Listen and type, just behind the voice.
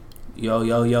Yo,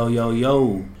 yo, yo, yo,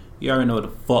 yo. You already know what the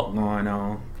fuck going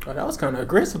on. Oh, that was kind of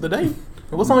aggressive today.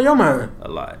 What's on your mind? A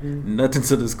lot. Nothing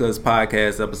to Discuss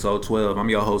podcast, episode 12. I'm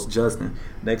your host, Justin.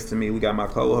 Next to me, we got my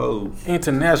co-host.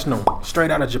 International, straight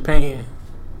out of Japan.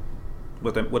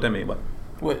 What that mean?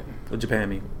 What Japan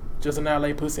mean? Just an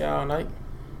LA pussy all night.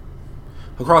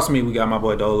 Across from me, we got my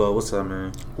boy Dolo. What's up,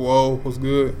 man? Whoa, what's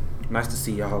good? Nice to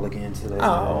see y'all again today.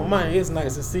 Oh, man, it's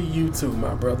nice to see you too,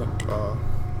 my brother.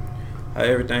 How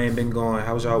everything been going?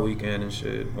 How was y'all weekend and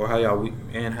shit? Or how y'all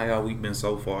week been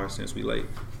so far since we late?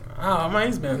 Oh, man,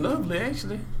 it's been lovely,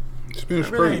 actually. It's been I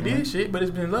straight, really ain't man. did shit, but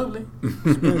it's been lovely.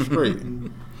 It's been straight.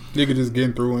 Nigga just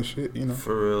getting through and shit, you know.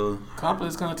 For real. Couple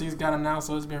of countries got announced,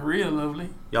 so it's been real lovely.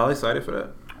 Y'all excited for that?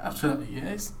 Absolutely,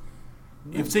 yes.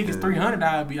 If tickets $300,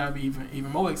 I'd be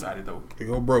even more excited though. They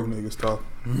go broke niggas talk.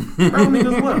 Broke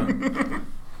niggas what?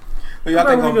 Who y'all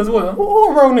think Broke niggas what?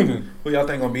 Who broke nigga? Who y'all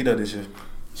think gonna be there this year?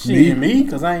 Shit, me,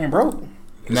 cause I ain't broke.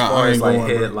 As Nah, far I as ain't like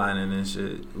going, bro. headlining and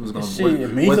shit, who's gonna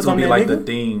Shit, me, what's 'cause gonna I'm be that like the nigga?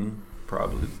 theme?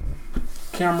 Probably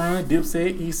Cameron,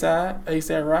 Dipset, Eastside,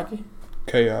 ASAP Rocky.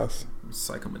 Chaos.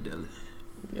 Psychedelic.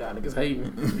 Y'all niggas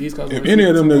hating. East Coast If any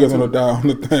of them niggas wanna die on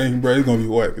the thing, bro, it's gonna be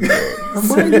whack as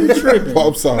hell. Boy, you tripping.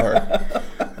 I'm sorry.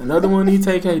 Another one of these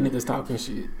TK niggas talking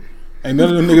shit. Ain't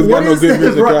none of them niggas got no good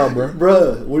music out, bro.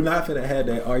 Bruh, we're not finna have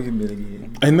that argument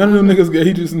again. Ain't none of them niggas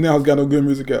he just now got no good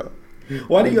music out.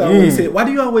 Why do you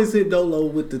always hit Dolo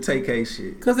with the TK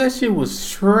shit? Cause that shit was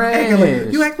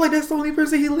trash. You act like that's the only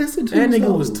person he listened to. That nigga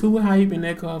so. was too hype in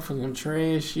that car for some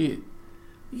trash shit.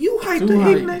 You hyped too to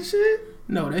hype. eating that shit?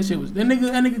 No, that shit was that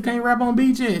nigga can't rap on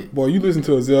beat yet. Boy, you listen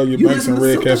to Azalea You Banks listen and to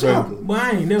Red Silk Cafe. Chocolate. Boy,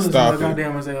 I ain't never seen Stop no it.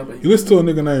 goddamn myself. You listen to a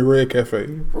nigga named Red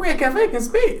Cafe. Red Cafe can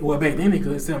spit. Well, back then they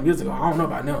could sell music. I don't know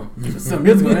about now. Some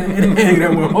music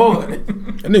that went hard.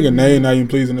 That nigga name not even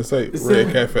pleasing to say. It's Red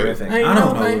a- Cafe. I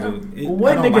don't know. Dude.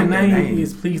 What I don't nigga like that name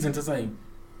is pleasing to say?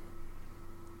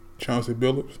 Chauncey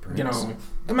Billups. You know,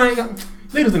 I mean,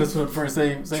 lead us in the first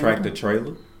say Tractor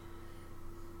Trailer.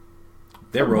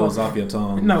 That rolls off your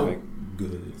tongue. No. Like,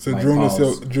 good. Zadrunas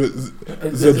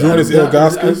Like, Zadrunas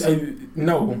Ilgauskas.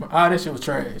 No, all that shit was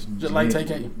trash. Just like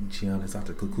TK. Giannis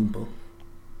Antetokounmpo.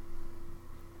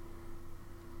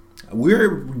 We're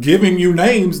giving you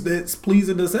names that's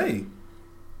pleasing to say.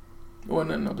 Well,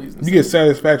 nothing, no pleasing. You get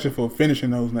satisfaction for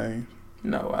finishing those names.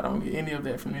 No, I don't get any of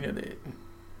that from any of that.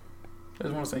 I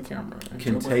just want to say Cameron.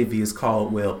 Kentavious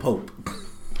Caldwell Pope.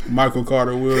 Michael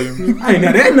Carter Williams. I ain't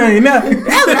know that name. I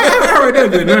heard that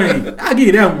good name. I give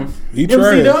you that one. He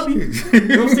trash.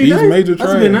 MCW. He's major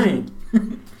That's a good trash.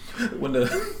 name. When the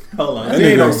hold on, That he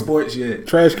ain't nigga- on sports yet.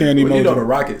 Trash can When you know the emoji.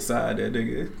 Rocket side, that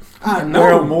nigga. I Daryl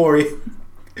know. Morey.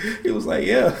 He was like,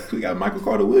 "Yeah, we got Michael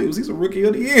Carter Williams. He's a rookie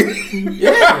of the year."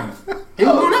 Yeah. He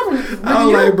was going up. I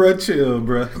was like, "Bro, chill,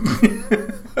 bro."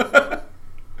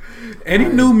 Any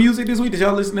new music this week? Did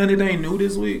y'all listen to anything new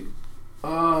this week? Did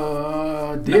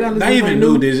I listen Not to even something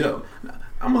new, did y'all?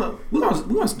 We're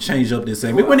gonna change up this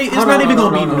segment. Well, It's hold not on, even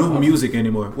hold gonna on, be hold new on. music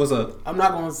anymore. What's up? I'm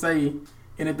not going to say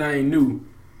anything new.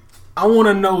 I want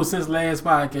to know since last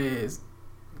podcast,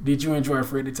 did you enjoy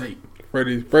Freddie Tape?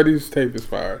 Freddie's tape is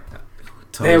fire.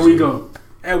 There we go.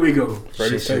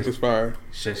 Freddie's tape is fire.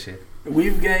 Shit. We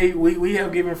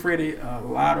have given Freddie a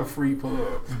lot of free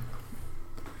pub.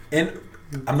 And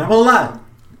I'm not gonna lie.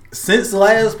 Since the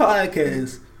last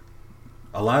podcast,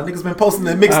 a lot of niggas been posting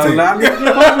that A mixtape. lot of niggas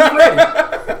been posting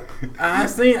Freddie. I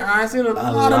seen a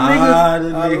lot of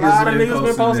niggas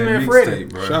been posting that Freddie.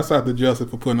 bro. Shouts out to Justin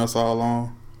for putting us all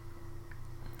on.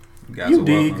 guys You are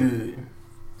did welcome. good.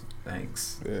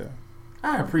 Thanks. Yeah.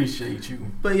 I appreciate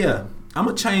you. But yeah, I'm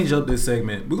gonna change up this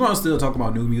segment. We're gonna still talk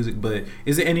about new music, but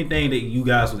is there anything that you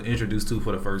guys was introduced to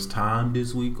for the first time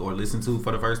this week, or listened to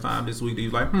for the first time this week that you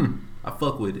like, I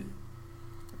fuck with it?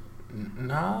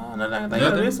 Nah, nothing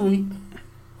Nothing? this week.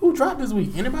 Who dropped this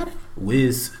week? Anybody?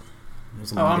 Wiz. It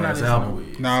was a Oh, I'm long not ass listening to album.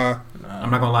 Wiz. Nah. I'm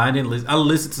not gonna lie, I didn't listen. I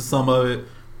listened to some of it.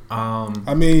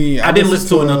 I mean, I didn't listen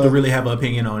to enough to really have an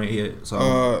opinion on it yet.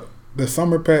 So the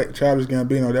Summer Pack Childish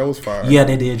Gambino, that was fire. yeah,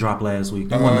 they did drop last week.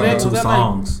 They won Was two that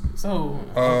songs. So,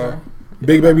 Uh,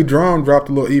 Big Baby Drum dropped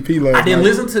a little EP last night. I didn't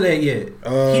listen to that yet.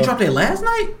 He dropped that last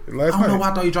night. Last I don't know night. why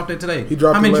I thought he dropped that today. He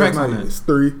dropped How many it last tracks on night. that? It's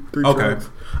three Okay. tracks.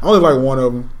 I only like one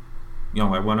of them. You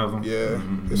don't like one of them? Yeah,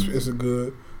 Mm-hmm. it's a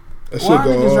good. That why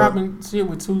shit niggas go dropping shit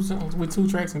with two songs, with 2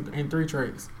 tracks and 3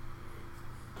 tracks?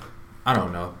 I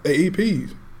don't know.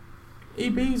 EPs.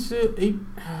 EP shit.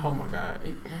 Oh my god.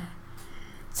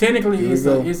 Technically, Here we it's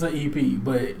go. a EP,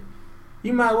 but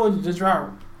you might as well just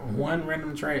drop one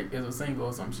random track as a single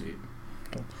or some shit.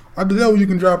 I did that when you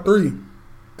can drop 3.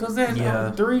 Cause that's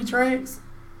Yeah. 3 tracks.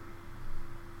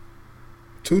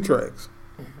 2 tracks.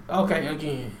 Okay,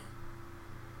 again.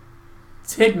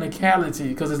 technicality,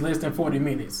 because it's less than 40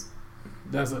 minutes.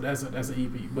 That's an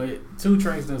EP, but 2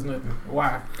 tracks does nothing.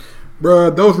 Why?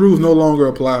 Bruh, those rules no longer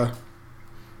apply.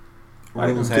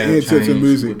 Rules To have intensive changed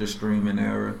music. with the streaming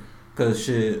era. Cause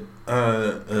shit,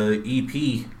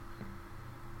 EP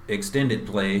extended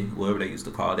play, whatever they used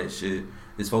to call that shit,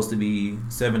 is supposed to be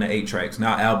 7 to 8 tracks.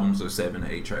 Now albums are 7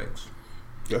 to 8 tracks.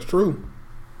 That's true.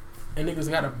 And niggas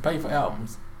gotta pay for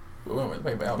albums. We don't have to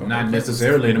pay for albums. Not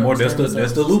necessarily anymore. That's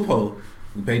the loophole.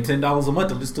 We pay $10 a month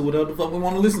to listen to whatever the fuck we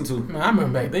want to listen to. Man, I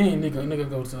remember back then, nigga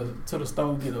go to the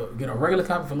store, get a regular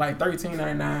copy for like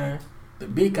 $13.99. The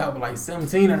big copy like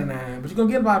 $17.99. But you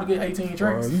gonna get about to get 18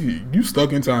 tracks. You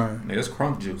stuck in time. Nigga, that's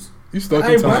crunk juice. You stuck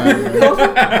Hey, in bro.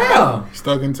 time. How?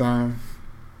 Stuck in time.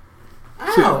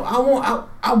 How?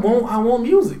 I want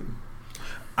music.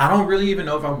 I don't really even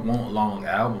know if I want long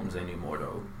albums anymore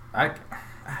though. I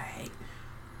hate.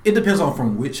 It depends on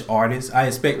from which artist. I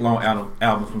expect long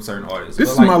albums from certain artists. This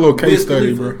But is my little case Wiz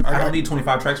study, Khalifa, bro. I don't need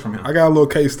 25 tracks from him. I got a little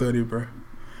case study, bro.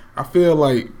 I feel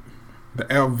like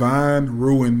the Al Vine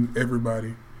ruined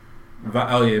everybody.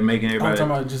 Oh yeah, making I'm everybody.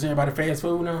 talking about just everybody fast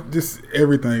food now. Just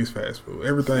everything's fast food.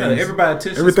 Everything's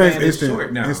Everybody's everything's span is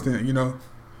short now. instant. You know,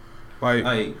 like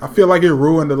Like, I feel like it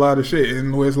ruined a lot of shit.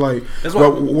 And it's like, that's why.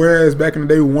 whereas back in the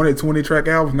day we wanted 20 track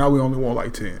albums, now we only want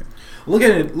like 10. Look at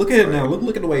it now.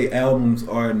 Look at the way albums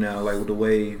are now. Like with the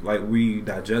way like we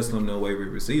digest them, the way we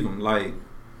receive them. Like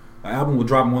an album will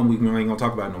drop 1 week, and we ain't gonna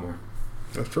talk about it no more.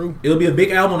 That's true. It'll be a big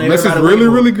album that Unless it's everybody really,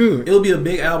 waiting for. really good. It'll be a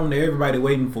big album that everybody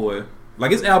waiting for.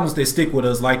 Like it's albums that stick with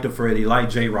us, like the Freddie, like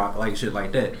J Rock, like shit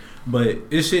like that. But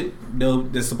it's shit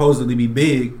that's supposedly be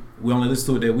big. We only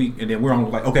listen to it that week, and then we're on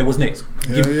like, okay, what's next?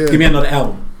 Give me another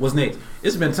album. What's next?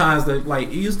 It's been times that like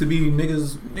it used to be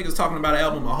niggas talking about an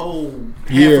album a whole half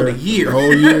of the year. The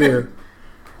whole year.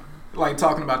 Like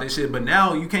talking about this shit, but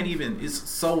now you can't even. It's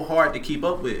so hard to keep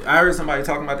up with. I heard somebody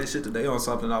talking about this shit today on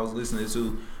something I was listening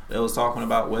to. That was talking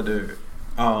about whether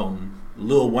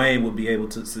Lil Wayne would be able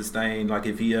to sustain, like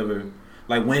if he ever,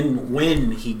 like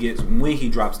when he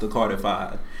drops the Carter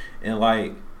 5, and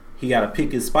like he got to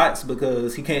pick his spots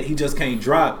because he just can't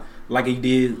drop like he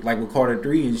did like with Carter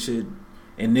 3 and shit.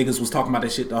 And niggas was talking about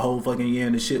that shit the whole fucking year,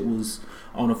 and the shit was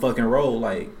on a fucking roll.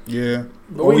 Like, Yeah.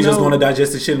 But or we just know- gonna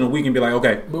digest the shit in a week and be like,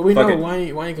 okay, But we fuck know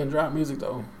it. Wayne can drop music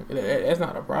though. That's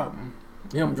not a problem.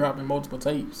 Him dropping multiple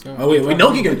tapes. Oh, we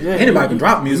know he can. Anybody can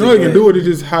drop You music. know you can but- do it. It's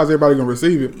just how's everybody gonna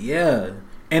receive it? Yeah,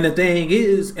 and the thing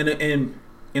is, and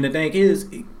the thing is,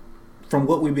 from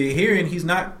what we've been hearing, he's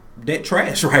not that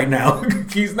trash right now.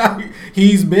 He's not.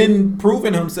 He's been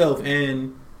proving himself,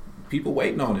 and people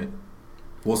waiting on it.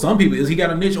 Well, some people is he got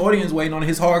a niche audience waiting on it.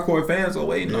 His hardcore fans are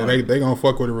waiting Yeah, on they it. gonna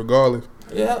fuck with it regardless.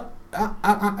 Yeah,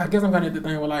 I guess I'm kind of the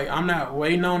thing where like I'm not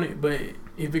waiting on it, but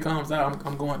if it comes out,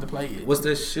 I'm going to play it. What's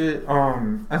that shit?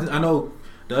 I know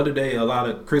the other day a lot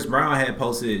of Chris Brown had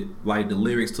posted like the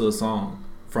lyrics to a song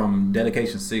from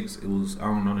Dedication 6. It was I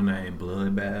don't know the name,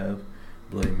 Bloodbath,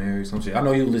 Bloody Mary, some shit. I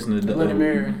know you listening to the Bloody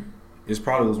Mary. It's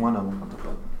probably was one of them. What the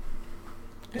fuck?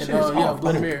 That And, shit is yeah, off.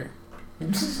 Bloody Mary. I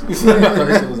thought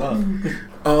that shit was off.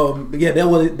 But yeah, that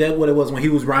what it was when he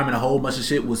was rhyming a whole bunch of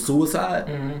shit with suicide,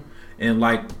 Mm-hmm. and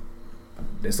like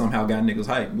that somehow got niggas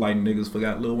hype. Like niggas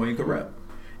forgot Lil Wayne could rap,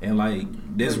 and like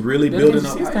that's really building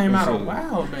up. This hype came and out a shit.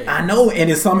 while back. I know,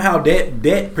 and it's somehow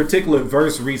that particular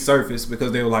verse resurfaced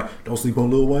because they were like, "Don't sleep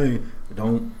on Lil Wayne.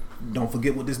 Don't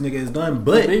forget what this nigga has done."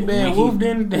 But Big Bad when Wolf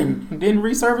didn't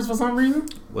resurface for some reason.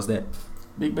 what's that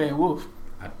Big Bad Wolf.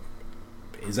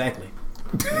 exactly?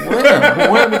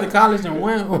 One went to college and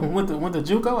one went to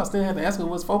JUCO. I still had to ask her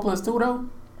what's 4+2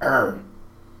 though.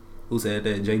 Who said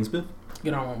that? Jaden Smith.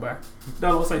 Get on one back.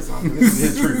 Don't say something. This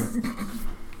is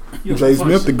true. Jay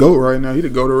Smith the GOAT right now. He the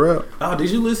GOAT of rap. Oh, did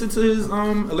you listen to his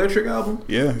Electric album?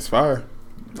 Yeah, it's fire.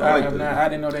 I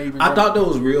didn't know they even. I thought that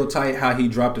was real tight how he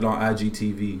dropped it on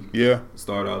IGTV. Yeah.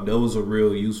 Start out. That was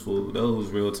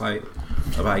real tight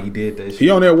of how he did that shit. He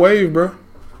on that wave, bro.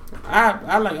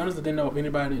 I like honestly didn't know if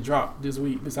anybody that dropped this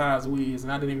week besides Wiz,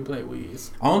 and I didn't even play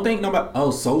Wiz. I don't think nobody. Oh,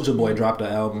 Soulja Boy dropped an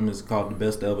album. It's called The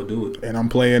Best to Ever Do It. And I'm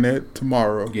playing that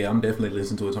tomorrow. Yeah, I'm definitely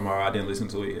listening to it tomorrow. I didn't listen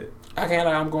to it yet. I can't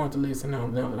lie. I'm going to listen now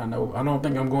that I know. I don't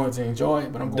think I'm going to enjoy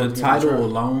it, but I'm going The to. title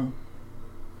alone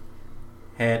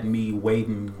had me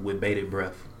waiting with bated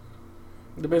breath.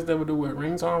 The best ever do with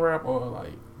ringtone rap or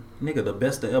like Nigga, the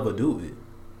best to ever do it.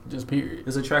 just period.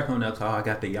 There's a track on that called I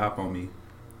Got the Yop on Me.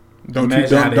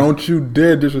 Don't you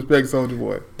dare disrespect Soulja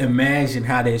Boy. Imagine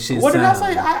how that shit What did I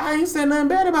sounds. say? I ain't said nothing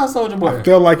bad about Soulja Boy. I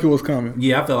felt like it was coming.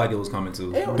 Yeah, I felt like it was coming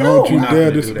too. Hell Don't no. you not dare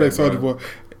gonna do disrespect that, Soulja Boy.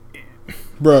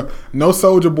 Bruh, no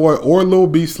Soulja Boy or Lil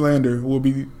B slander will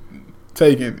be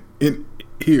taken in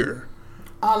here.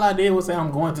 All I did was say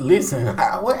I'm going to listen.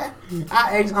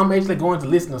 I'm actually going to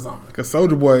listen to something. Because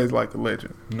Soulja Boy is like a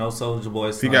legend. No Soulja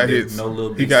Boy. He got hits. No Lil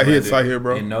He B got hits slander. out here,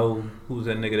 bro. And no, who's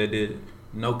that nigga that did?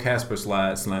 No Casper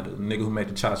Slide slander. The nigga who made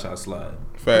the Cha Cha Slide.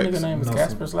 That Facts. nigga name is No,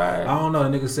 Casper Slide. I don't know.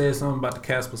 The nigga said something about the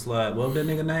Casper Slide. What that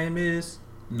nigga name is?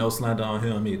 No slander on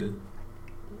him either.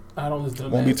 I don't listen to the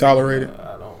Won't be last- tolerated.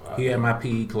 I don't. He had my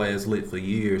PE class lit for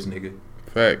years, nigga.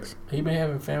 Facts. He been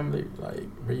having family like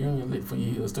reunion lit for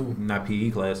years too. Not PE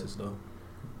classes though.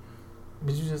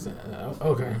 But you just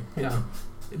okay, yeah.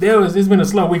 It's been a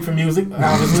slow week for music,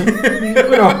 obviously. It's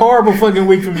been a horrible fucking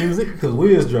week for music. Cause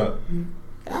Wiz dropped.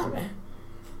 Oh, man.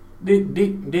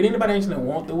 Did anybody actually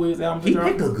want the Wiz album to He drop?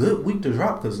 picked a good week to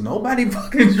drop because nobody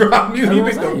fucking dropped music. He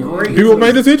That's picked what a I'm saying. great. People week.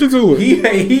 paid attention to it.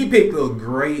 He picked a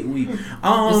great week.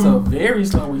 It's a very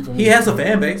slow week for music. He has a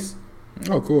fan base.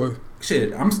 Oh, of course.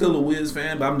 Shit, I'm still a Wiz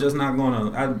fan, but I'm just not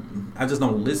gonna. I just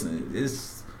don't listen.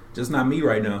 It's just not me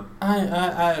right now. I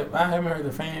haven't heard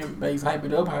the fan base hype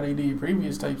it up how they did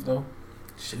previous tapes though.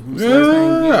 Shit, who's the last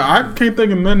thing? Yeah, I can't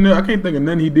think of nothing. I can't think of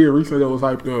nothing he did recently that was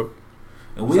hyped up.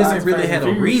 And Wiz ain't really had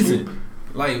a reason.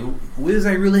 Like Wiz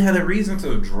ain't really had a reason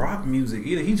to drop music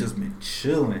either. He just been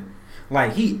chilling.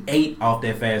 Like he ate off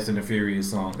that Fast and the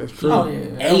Furious song. That's true. Oh yeah,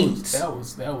 Eight. that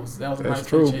was a That's nice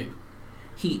true. check.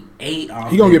 He ate off.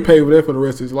 He gonna that. get paid for that for the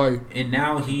rest of his life. And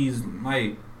now he's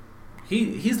like,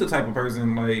 he's the type of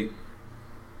person like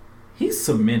he's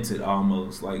cemented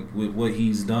almost like with what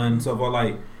he's done so far.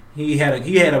 Like he had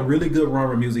a really good run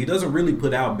with music. He doesn't really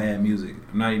put out bad music.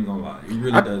 I'm not even gonna lie, he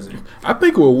really doesn't. I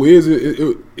think with Wiz,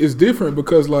 it's different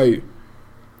because like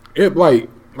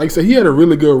I said, he had a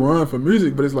really good run for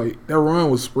music, but it's like that run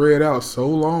was spread out so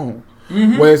long.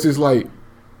 Mm-hmm. Where it's just like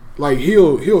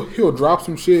he'll drop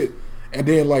some shit, and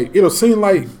then like it'll seem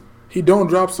like he don't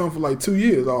drop something for like 2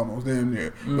 years almost damn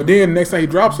near. Mm-hmm. But then next time he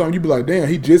drops something, you be like, damn,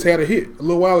 he just had a hit a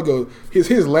little while ago. His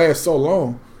lasts so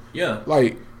long, Yeah,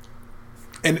 like,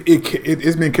 and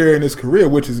it's been carrying his career,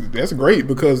 that's great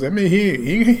because I mean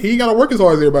he ain't got to work as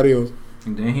hard as everybody else.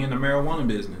 and then he in the marijuana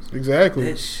business. Exactly.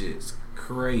 That shit's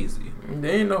crazy. And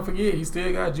then don't forget he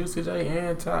still got Juicy J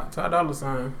and Ty Dolla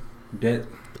 $ign. That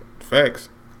Facts.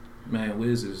 man,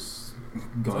 Wiz is So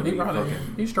gonna he be probably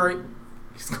fucking. he's straight.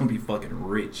 He's gonna be fucking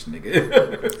rich,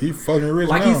 nigga. He fucking rich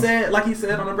Like now. he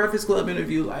said on the Breakfast Club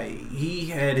interview, like he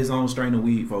had his own strain of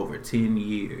weed for over 10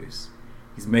 years.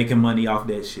 He's making money off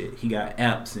that shit. He got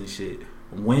apps and shit.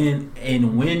 When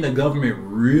the government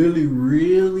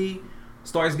really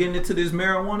starts getting into this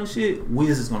marijuana shit,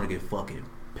 Wiz is gonna get fucking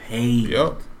paid.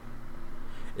 Yep.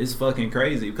 It's fucking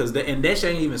crazy because that shit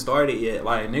ain't even started yet.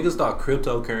 Like niggas thought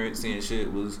cryptocurrency and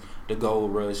shit was the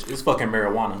gold rush. It's fucking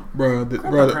marijuana. Bro, the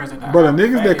Cryptocurrency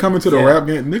niggas that come into the Yeah. rap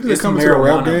game, niggas that It's come into the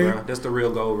rap marijuana, game, bro. That's the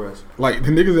real gold rush. like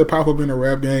the niggas that pop up in the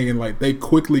rap gang and like they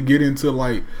quickly get into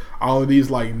like all of these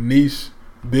like niche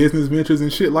business ventures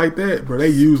and shit like that, bro. They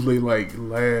usually like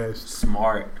last.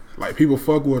 Smart. Like people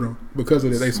fuck with them because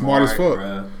of that. They smart as fuck.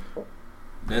 Bruh.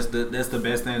 That's the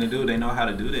best thing to do. They know how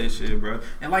to do that shit, bro.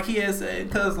 And like he has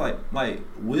said, cause like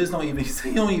Wiz don't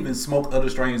even smoke other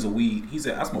strains of weed. He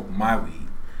said I smoke my weed.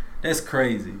 That's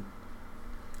crazy.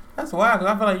 That's wild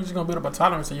because I feel like you're just gonna build up a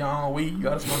tolerance to your own weed. You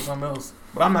gotta smoke something else.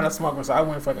 But I'm not a smoker, so I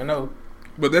wouldn't fucking know.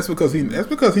 But that's because he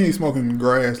ain't smoking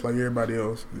grass like everybody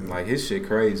else. Like his shit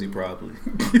crazy probably.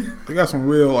 They got some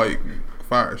real like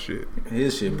fire shit.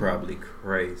 His shit probably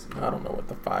crazy. I don't know what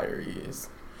the fire is.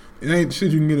 It ain't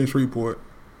shit you can get in Shreveport.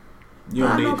 You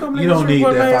I know don't come need. You don't niggas need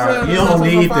Shreveport that lanes, fire. You that's don't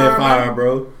like a need fire, that fire, man.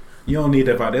 bro. You don't need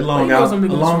that fire. That Long you know some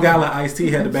niggas Island smoke. iced tea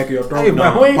had the back of your throat. Hey,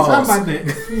 bro, we ain't Pause. talking about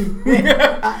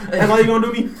that. That's all you gonna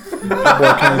do me? That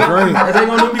boy can't drink. That's how you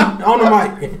gonna do me? On the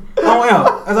mic. On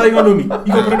L. That's how you gonna do me. You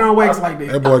gonna put it on wax like that.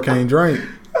 That boy can't drink.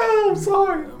 Oh, I'm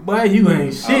sorry. Boy, you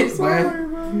ain't shit, boy.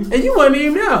 And you wasn't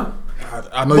even there.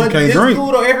 I know you can't it's drink.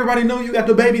 cool though. Everybody know you got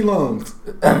the baby lungs.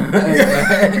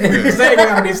 Say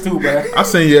got this too, man. I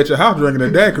seen you at your house drinking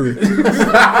a daiquiri.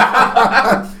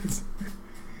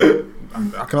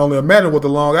 I can only imagine what the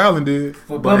Long Island did.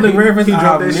 For public reference, he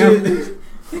dropped that I've shit.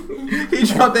 He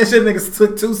dropped that shit. Niggas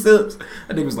took 2 sips.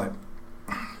 And nigga was like,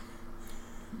 I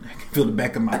can feel the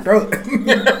back of my throat.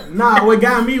 Nah, what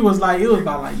got me was like, it was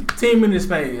about like 10 minutes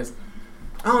past.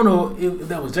 I don't know if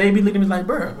that was JB looking at me like,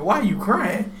 bro, why are you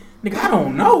crying? Nigga, I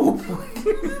don't know.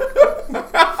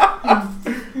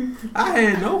 I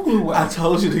had no clue why. I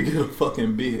told you to get a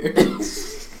fucking beer.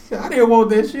 I didn't want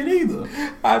that shit either.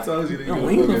 I told you to get Them a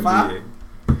wings fucking are fire.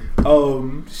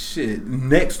 beer. Shit.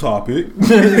 Next topic.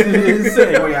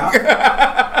 Segue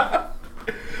out.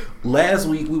 Last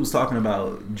week we was talking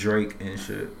about Drake and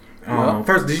shit. Yeah.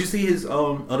 First, did you see his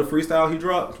other freestyle he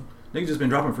dropped? Nigga just been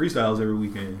dropping freestyles every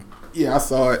weekend. Yeah, I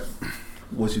saw it.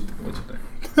 What you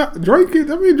think? Drake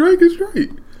is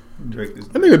Drake. Drake is.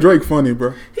 That nigga Drake funny,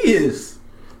 bro. He is.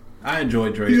 I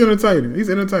enjoy Drake. He's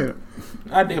entertaining.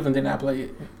 I definitely did not play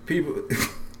it. People.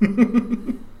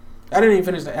 I didn't even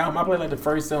finish the album. I played like the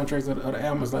first 7 tracks of the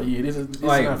album. It's like, yeah, this is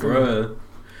Like, not for me. bruh.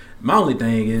 My only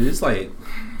thing is, it's like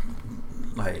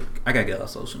I gotta get off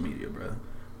social media, bruh.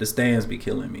 The stands be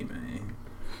killing me, man.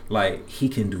 Like, he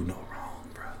can do no wrong,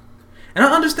 bruh. And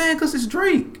I understand because it's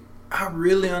Drake. I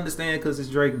really understand because it's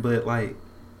Drake, but like,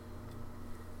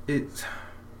 it's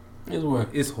what?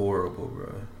 It's horrible,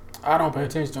 bruh. I don't pay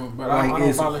attention to him, but Like, I don't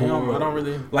it's follow him. horrible. I don't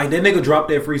really. Like, that nigga dropped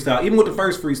that freestyle. Even with the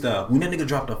first freestyle. When that nigga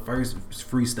dropped the first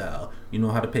freestyle, you know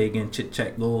how to play against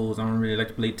chit-chat goals. I don't really like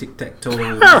to play tic-tac-toe.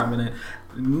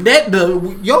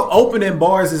 Your opening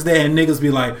bars is there and niggas be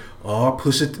like,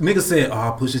 nigga said,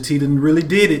 Pusha T didn't really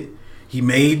did it. He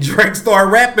made Drake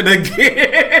start rapping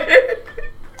again.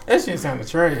 That shit sounded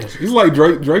trash. It's like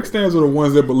Drake stands are the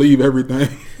ones that believe everything.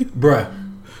 Bruh.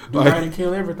 Do right and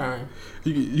kill everything.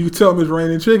 You tell them it's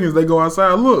raining chickens, they go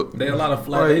outside, look. They a lot of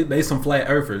flat, Like, they some flat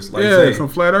earthers. Like, yeah, some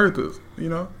flat earthers, you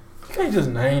know? You can't just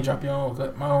name drop your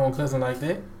own my own cousin like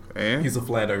that. And he's a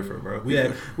flat earther, bro.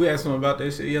 We asked him about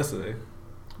that shit yesterday.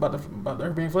 About the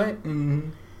earth being flat?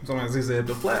 Mm-hmm. Sometimes he said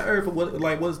the flat earth,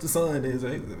 what's the sun is.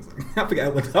 I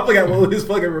forgot what his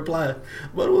fucking reply,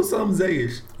 but it was something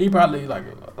Zayish. He probably like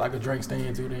a Drake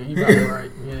stand too. Then he probably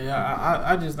right. Yeah,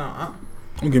 I just don't.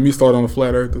 don't get me started on the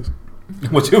flat earthers.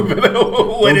 What you been?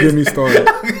 Don't get me started.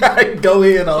 Go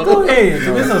ahead, though. Go ahead.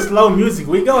 This is a slow music.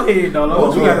 We go ahead,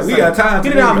 though. We got time.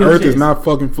 Get it out The of your earth shit. is not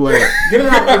fucking flat. Get it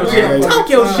out of your shit. Talk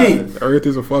your shit. The earth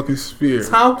is a fucking sphere.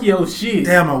 Talk your shit.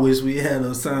 Damn, I wish we had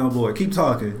a soundboard. Keep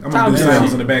talking. I'm gonna Talk do your sounds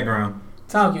shit. in the background.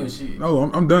 Talk your shit. No,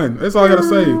 I'm done. That's all I gotta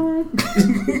say. Done,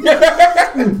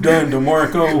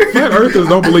 DeMarco. Flat earthers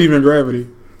don't believe in gravity.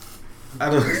 I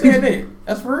don't. Said that.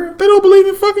 That's for real. They don't believe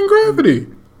in fucking gravity.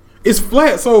 It's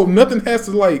flat, so nothing has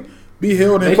to like be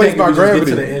held in They place think by if we just get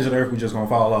gravity. to the edge of the earth, we just gonna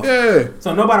fall off. Yeah.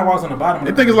 So nobody walks on the bottom of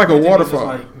the They think earth. it's like a They think it's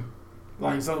waterfall. just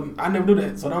like so I never do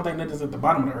that. So I don't think nothing's at the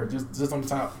bottom of the earth, just on the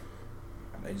top.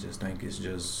 They just think it's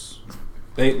just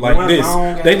they like this.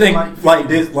 They think like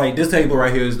this table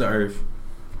right here is the earth.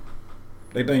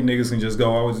 They think niggas can just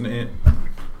go always in the end.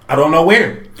 I don't know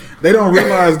where. They don't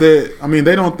realize that. I mean,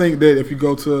 they don't think that if you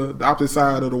go to the opposite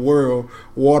side of the world,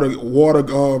 water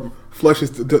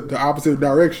flushes the opposite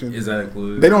direction.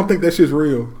 Exactly. They don't think that shit's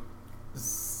real.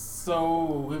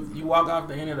 So if you walk off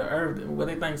the end of the earth, what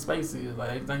they think space is? Like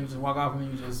they think you just walk off and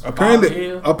you just Apparently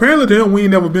to them, we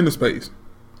ain't never been to space.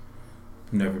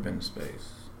 Never been to space.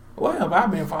 Well, I've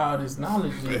been for all this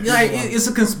knowledge. Like it's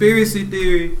a conspiracy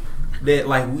theory that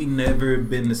like we never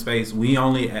been to space. We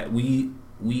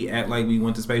act like we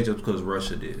went to space just because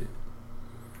Russia did it.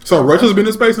 So Russia's been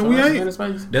to space and we Russia's ain't? been to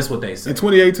space? That's what they say. In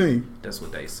 2018. That's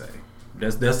what they say.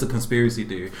 That's the conspiracy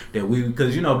theory that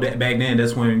because you know that back then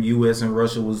that's when U.S. and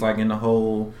Russia was like in the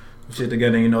whole shit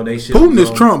together. You know they shit. Putin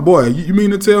is Trump, boy. You mean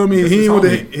to tell me This he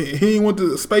is ain't went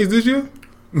to space this year?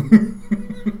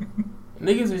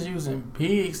 Niggas is using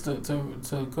pigs to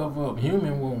cover up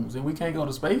human wounds, and we can't go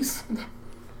to space.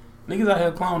 Niggas out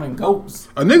here cloning goats.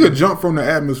 A nigga jumped from the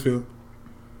atmosphere,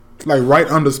 like right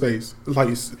under space.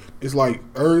 It's like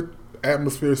Earth,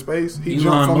 atmosphere, space. He jumped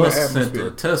Elon from Musk the sent atmosphere.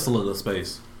 the Tesla to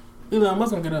space. Elon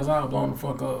Musk gonna get us all blown the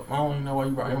fuck up. I don't even know why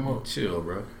you brought him up. Chill,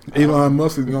 bro. Elon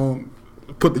Musk is gonna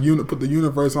put the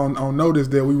universe on notice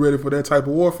that we ready for that type of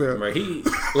warfare. Right, he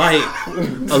like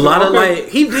a lot of like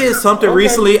he did something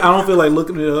recently. I don't feel like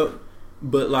looking it up,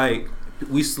 but like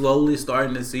we slowly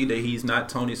starting to see that he's not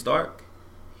Tony Stark.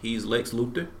 He's Lex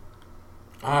Luthor.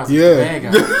 Ah, Yeah.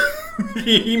 bad guy.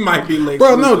 He might be Lex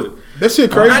Bro, Luthor. no, that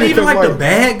shit crazy. Not even 'cause, like the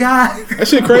bad guy. That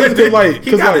shit crazy because like,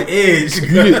 he got like, an edge.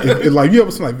 you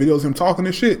ever seen like videos of him talking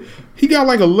and shit? He got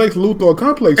like a Lex Luthor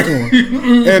complex to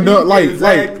him, and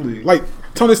Exactly. like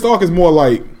Tony Stark is more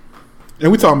like,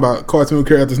 and we talking about cartoon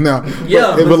characters now.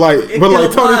 Yeah, but Tony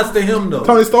applies to him though.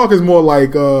 Tony Stark is more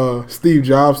like Steve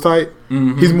Jobs type.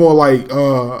 Mm-hmm. He's more like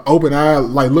open eye,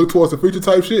 like look towards the future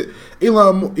type shit.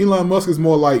 Elon Musk is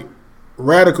more like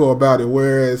radical about it,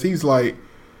 whereas he's like,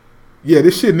 yeah,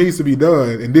 this shit needs to be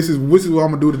done, and this is what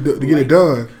I'm gonna do to get it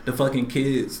done. The fucking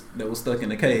kids that was stuck in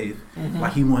the cave, Mm-hmm.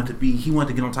 like he wanted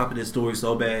to get on top of this story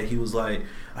so bad. He was like,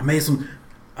 I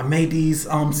made these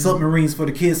submarines for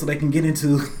the kids so they can get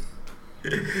into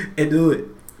and do it,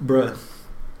 bruh.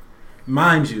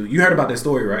 Mind you, you heard about that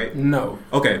story, right? No.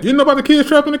 Okay. You know about the kids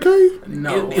trapped in the cave?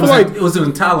 No. It was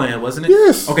in Thailand, wasn't it?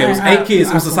 Yes. Okay, it was 8 kids.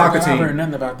 It was a soccer I heard team.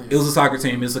 nothing about this. It was a soccer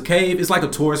team. It's a cave. It's like a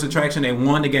tourist attraction. They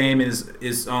won the game. It's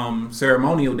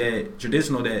ceremonial,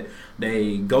 traditional that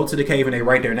they go to the cave and they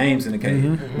write their names in the cave.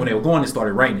 Mm-hmm. When they were going, it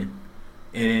started raining.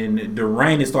 and the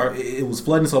rain it was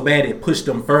flooding so bad it pushed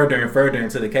them further and further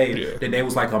into the cave. Yeah. That they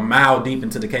was like a mile deep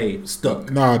into the cave, stuck.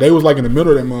 Nah, they was like in the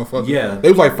middle of that motherfucker. Yeah. They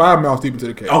was like 5 miles deep into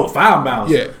the cave. Oh, 5 miles.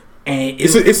 Yeah. And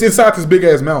It's inside this big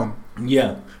ass mountain.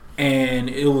 yeah. And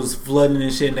it was flooding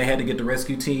and shit. And they had to get the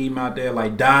rescue team out there,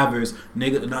 like divers.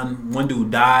 One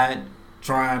dude died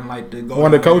trying like to go.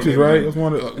 One of the down coaches, there. right? It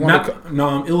was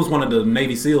No, it was one of the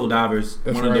Navy SEAL divers.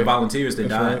 That's One of the right. volunteers that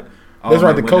That's died. right. That's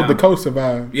right. The Went down. coach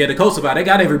survived. Yeah, the coast survived. They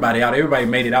got everybody out. Everybody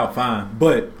made it out fine.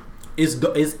 But it's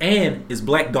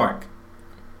black dark.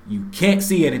 You can't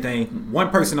see anything. One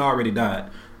person already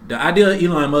died. The idea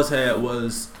Elon Musk had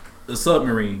was a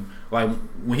submarine. Like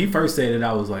when he first said it,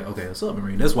 I was like, okay, a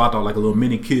submarine. That's why I thought like a little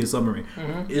mini kid submarine.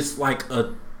 Mm-hmm. It's like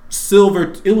a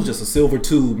silver. It was just a silver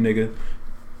tube, nigga.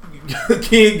 A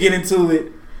kid get into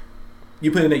it.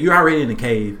 You put it in. You're already in the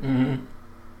cave. Mm-hmm.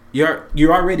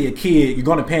 You're already a kid. You're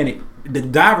gonna panic. The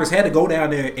divers had to go down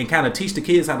there and kind of teach the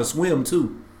kids how to swim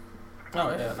too.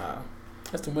 Oh yeah, nah,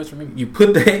 that's too much for me. You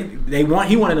put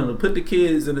he wanted them to put the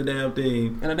kids in the damn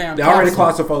thing. In a damn They're already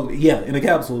capsule. claustrophobic. Yeah, in a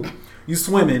capsule. You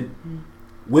swimming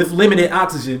with limited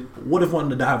oxygen. What if one of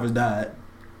the divers died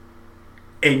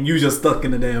and you just stuck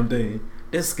in the damn thing?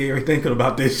 That's scary thinking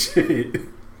about this shit.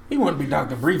 He wanted to be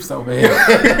Dr. Brief so bad.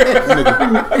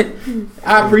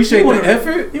 I appreciate the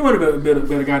effort. He wanted to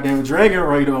be a goddamn dragon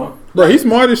radar. Bro, he's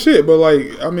smart as shit, but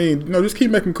like, I mean, just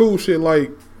keep making cool shit like,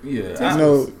 Yeah,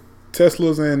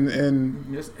 Teslas and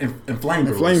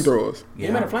flamethrowers. He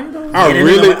made a flamethrower?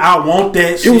 I want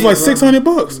that shit. It was like bro.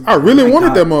 $600. I really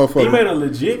wanted God. that He motherfucker. made a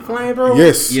legit flamethrower?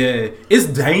 Yes. Yeah, it's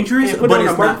dangerous, And put it but on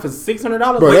it's the market not. for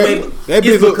 $600? Bro, Wait, that It's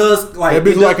bitch look, because like that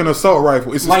bitch like an assault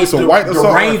rifle. It's a the, white the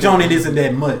assault range rifle. on it isn't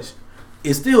that much.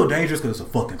 It's still dangerous because it's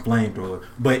a fucking flamethrower,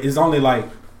 but it's only like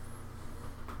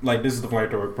this is the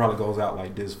flamethrower. It probably goes out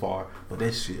like this far, but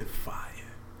that shit fire.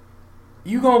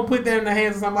 you gonna put that in the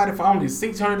hands of somebody for only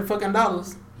 $600 fucking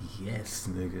dollars? Yes,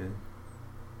 nigga.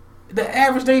 The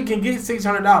average nigga can get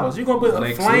 $600. You gonna put a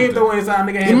Lex flamethrower inside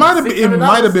a nigga It might hands have for been. It $600?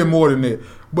 might have been more than that,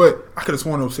 but I could have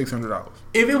sworn it was $600.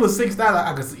 If it was $6,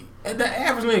 I could see. The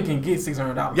average nigga can get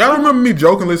 $600. Y'all remember me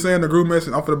jokingly saying in the group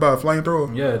message, "I'm finna buy a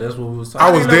flamethrower"? Yeah, that's what we was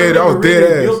I was dead. I was dead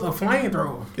ass. Built a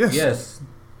flamethrower. Yes. Yes,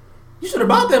 You should have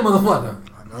bought that motherfucker.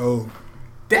 I know.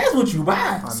 That's what you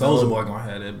buy. Soulja Boy gonna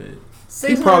have that bitch.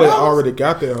 He $600? probably already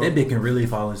got that. That bitch can really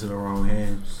fall into the wrong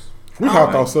hands. We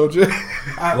hopped off subject.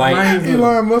 Like,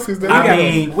 Elon Musk is that. I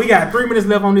mean, we got 3 minutes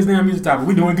left on this damn music topic.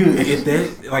 We doing good. if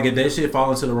that shit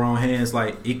fall into the wrong hands,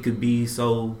 like it could be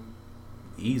so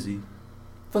easy.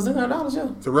 For $600,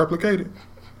 yo. to replicate it.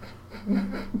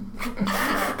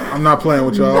 I'm not playing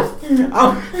with y'all.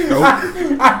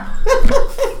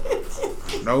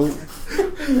 Nope.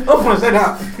 I'm punching that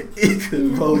out. It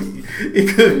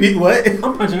could be what?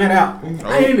 I'm punching that out.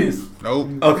 I ain't this. Nope.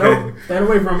 Okay. Nope. Stay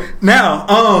away from it. Now,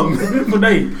 It's a beautiful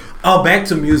day. back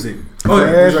to music.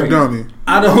 Crash Drake. dummy.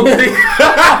 I don't think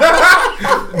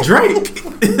Drake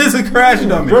is a crash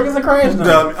dummy. Drake is a crash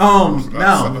dummy.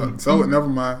 Now, So never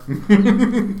mind.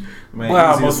 man, Well,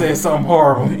 I almost said something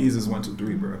horrible. Easiest 1, 2,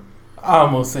 3, bro. I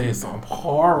almost said something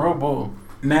horrible.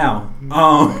 Now,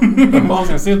 The most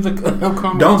insensitive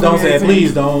upcoming. don't say it.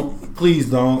 Please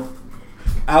don't.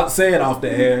 I'll say it off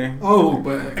the air. Oh,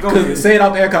 but go ahead. Say it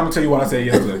off the air. I'm gonna tell you what I said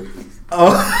yesterday.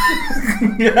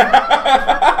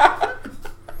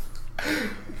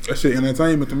 That shit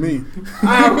entertainment to me.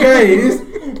 Okay,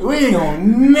 we ain't gonna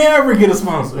never get a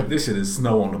sponsor. This shit is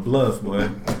snow on the bluff, boy.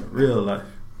 Real life.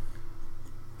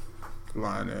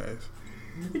 Lying ass.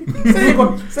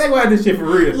 Say why this shit for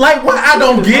real. Like what I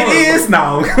don't get is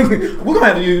now we're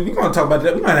gonna talk about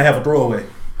that. We're gonna have a throwaway.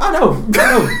 I know.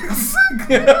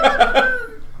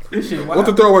 This shit. What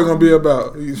the throwaway gonna be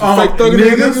about? You fake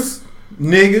thugging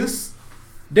niggas.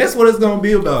 That's what it's gonna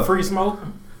be about. Free smoke.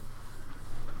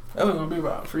 That was gonna be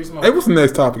about free smoke. Hey, what's the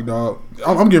next topic, dog?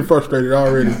 I'm getting frustrated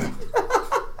already.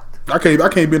 I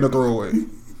can't be in the throwaway.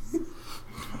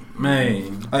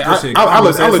 Man, I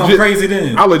legit crazy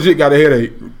then. I legit got a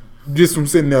headache just from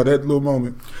sitting there that little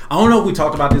moment. I don't know if we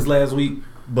talked about this last week,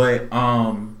 but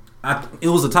it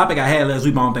was a topic I had last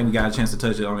week, but I don't think we got a chance to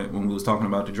touch it on it when we was talking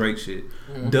about the Drake shit.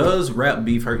 Mm-hmm. Does rap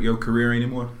beef hurt your career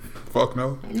anymore? Fuck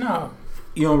no. No.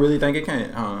 You don't really think it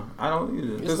can? I don't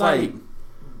either. It's like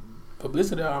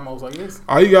publicity almost, I guess.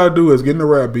 All you gotta do is get in the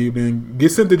rap beef, then get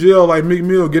sent to jail like Meek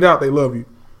Mill. Get out, they love you.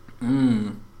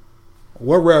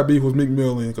 What rap beef was Meek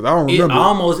Mill in? Because I don't remember. It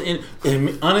almost,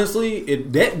 and honestly,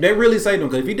 that really saved him.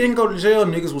 Because if he didn't go to jail,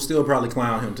 niggas would still probably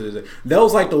clown him to this day. That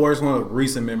was like the worst one of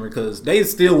recent memory because they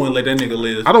still wouldn't let that nigga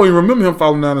live. I don't even remember him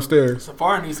falling down the stairs.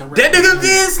 Safari needs some rap That beef nigga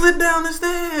did slip down the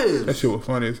stairs. That shit was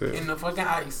funny as hell. in the fucking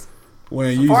ice.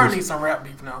 When Safari Jesus, needs some rap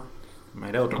beef now.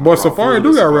 Man, that was Boy, Safari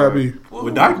do got rap beef.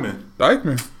 with Dykeman.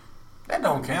 Dykeman. That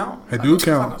don't count. That do It's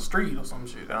count. like a street or some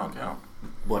shit. That don't count.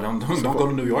 Boy, don't go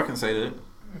to New York and say that.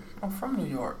 I'm from New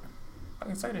York. I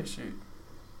can say that shit.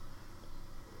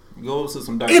 Go up to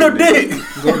some Dyke Eat a niggas.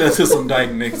 dick. Go there to some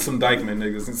Dykeman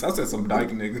niggas. Since I said some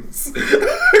Dyke niggas.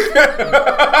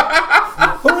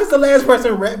 Who is the last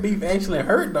person rap beef actually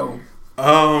hurt though?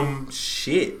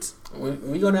 Shit.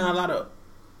 We go down a lot of,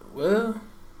 well,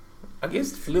 I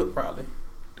guess Flip probably.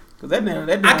 Cause that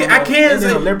I can't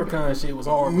say Leprechaun shit was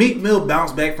hard. Meek Mill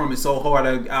bounced back from it so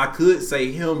hard. I could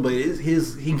say him, but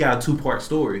he got a 2-part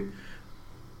story.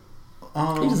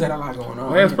 He just had a lot going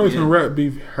on. Last person rap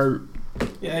beef hurt.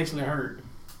 It actually hurt.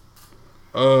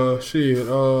 Shit.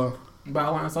 Bow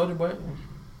Wow and Soulja Boy.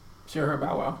 Sure heard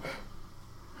Bow Wow.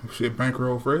 Shit,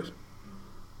 Bankroll Fresh.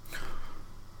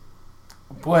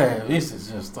 Boy, this is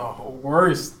just the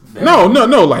worst. No.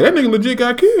 Like, that nigga legit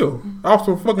got killed off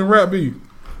some fucking rap beef.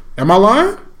 Am I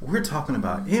lying? We're talking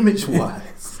about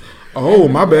image-wise. Oh,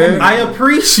 my bad. I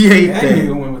appreciate that that.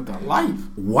 nigga went with the life.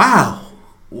 Wow.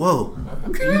 Whoa.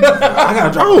 I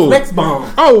gotta drop a flex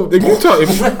bomb. Oh, if you ain't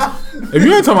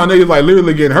talking about niggas like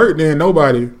literally getting hurt, then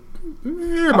nobody.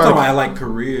 I'm talking about like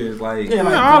careers, like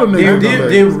all them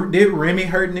niggas. Did Remy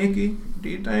hurt Nicki? Do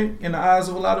you think in the eyes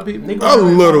of a lot of people? A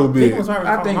little bit.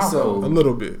 I think so. A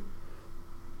little bit.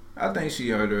 I think she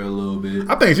hurt her a little bit.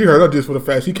 I think she hurt her just for the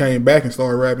fact she came back and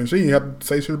started rapping. She didn't have to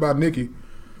say shit about Nicki.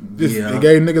 Just they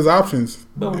gave niggas options.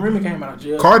 But when Remy came out of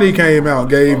jail, Cardi came out,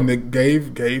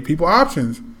 gave people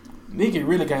options. Nicki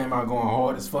really came out going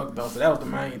hard as fuck though, so that was the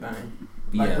main thing.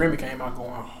 Like Remy came out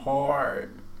going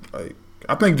hard. Like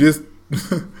I think just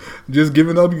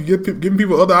giving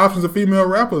people other options of female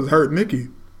rappers hurt Nicki.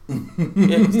 Yeah,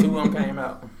 because 2 of them came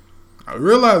out. I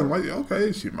realized, like,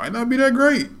 okay, she might not be that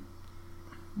great.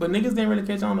 But niggas didn't really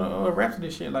catch on to Rhapsody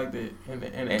shit like that, and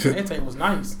that tape was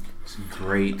nice. It's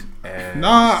great ass.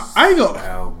 Nah, I ain't gonna.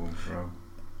 Album, bro.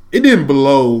 It didn't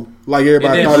blow like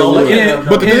everybody thought it would.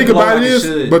 But the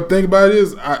thing about it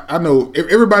is, I know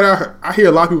everybody. I hear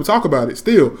a lot of people talk about it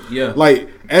still. Yeah.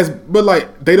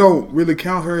 But they don't really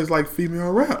count her as like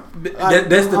female rap.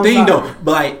 That's the thing though.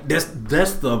 But like that's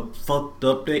the fucked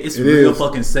up thing. It's real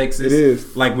fucking sexist. It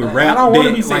is. Like with rap. I don't want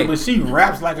to be saying, but she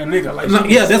raps like a nigga. Like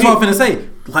that's what I'm finna say.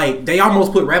 Like they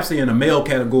almost put Rhapsody in a male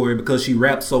category because she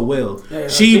raps so well. Yeah,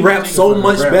 she raps so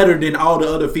much better than all the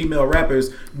other female rappers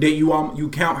that you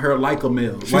count her like a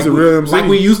male. She's a real MC. Like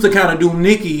we used to kind of do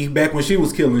Nicki back when she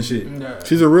was killing shit. Yeah.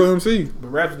 She's a real MC. But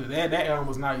Rhapsody, that album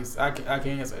was nice. I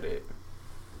can't say that.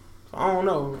 So I don't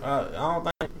know. I don't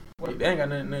think. Wait, they ain't got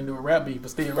nothing to do with rap beef, but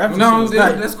still, Rhapsody. No,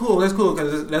 that's cool. That's cool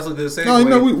because that's a good segue. No, you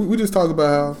know we just talked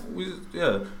about how.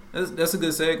 That's a good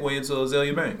segue into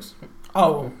Azealia Banks.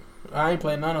 Oh. I ain't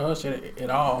playing none of her shit at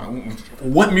all.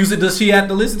 What music does she have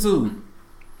to listen to?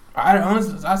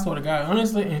 I swear to God,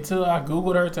 honestly, until I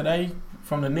Googled her today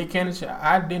from the Nick Cannon shit,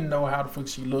 I didn't know how the fuck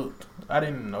she looked. I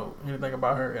didn't know anything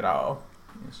about her at all.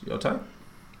 It's your type?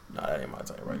 Nah, that ain't my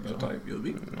type right there. Your type? You'll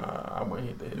be? Nah, I wouldn't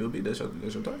hit that. You'll be? That's your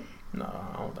type? Nah,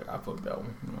 I don't think I fucked that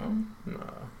one. No?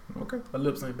 Nah. Okay. Her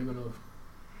lips ain't big enough.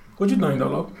 What you think,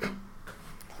 Dolo?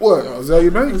 what?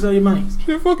 Azealia Banks? Azealia Banks.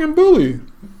 She a fucking bully.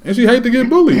 And she hate to get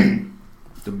bullied.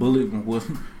 The bully was,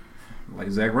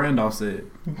 like Zach Randolph said,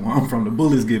 where I'm from, the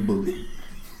bullies get bullied.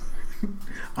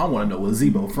 I want to know where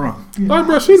Zebo from. Like,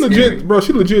 bro, she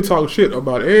legit talk shit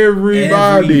about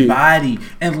everybody.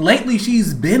 And lately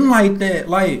she's been like that.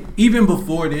 Like, even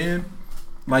before then,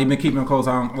 like, been keeping close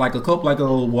on. Like, a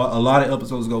lot of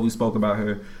episodes ago, we spoke about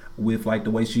her with, like,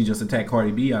 the way she just attacked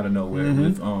Cardi B out of nowhere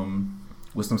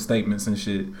with some statements and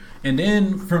shit. And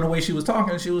then, from the way she was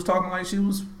talking like she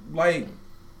was, like,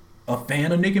 a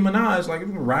fan of Nicki Minaj, like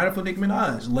riding for Nicki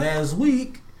Minaj. Last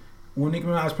week, when Nicki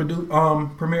Minaj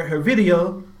premiered her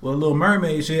video with a Little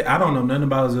Mermaid shit, I don't know nothing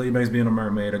about Azealia Banks being a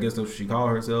mermaid. I guess that's what she called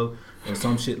herself or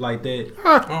some shit like that.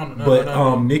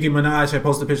 But Nicki Minaj had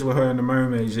posted a picture with her in the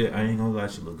mermaid shit. I ain't gonna lie,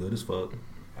 she look good as fuck.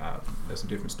 That's a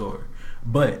different story.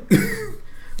 But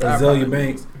Azealia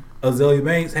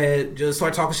Banks had just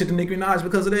started talking shit to Nicki Minaj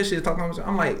because of that shit.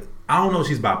 I'm like, I don't know if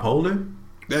she's bipolar.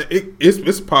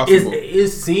 It's possible. It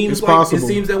seems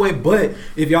that way. But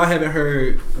if y'all haven't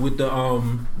heard with the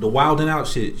Wildin' Out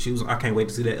shit, I can't wait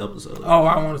to see that episode. Oh,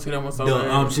 I want to see that one so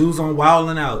bad. She was on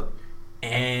Wildin' Out,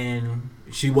 and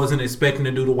she wasn't expecting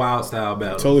to do the Wild Style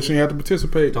battle. Told her she didn't have to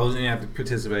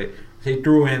participate. She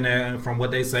threw in there, and from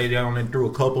what they say, they only threw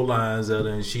a couple lines at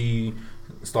her, and she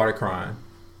started crying,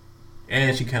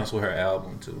 and she canceled her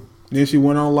album too. Then she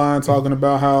went online talking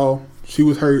about how she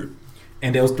was hurt.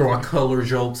 And they was throwing color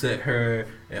jokes at her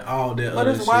and all that But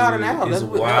other it's wild shit. and out. It's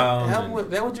That's wild.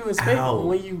 what you expect out.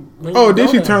 when you Oh, then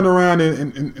go she there. turned around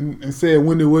and said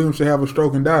Wendy Williams should have a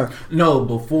stroke and die. No,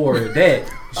 before that,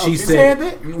 she said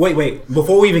that? Wait.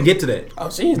 Before we even get to that, Oh,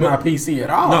 she's not PC at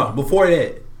all. no. Before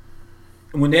that,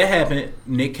 when that happened,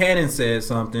 Nick Cannon said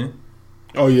something,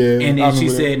 Oh yeah, and I then she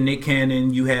remember that. said, "Nick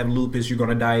Cannon, you have lupus. You're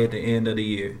gonna die at the end of the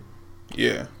year."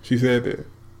 Yeah, she said that.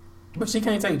 But she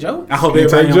can't take jokes. I hope Can't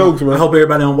everybody. take jokes, bro. I hope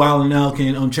everybody on Wild and Out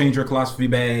can change your philosophy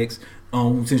bags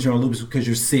since you're on lupus because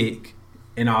you're sick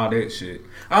and all that shit.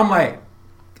 I'm like,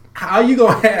 how you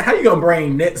gonna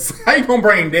bring that? How you gonna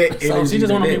bring that? So energy she just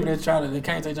to one of the that? people that try to they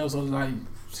can't take jokes. So it's like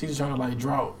she just trying to like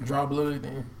draw blood.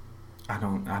 Then I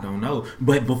don't know.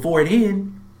 But before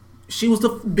then, she was the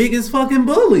biggest fucking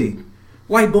bully.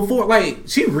 Like before, like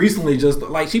she recently just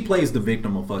like she plays the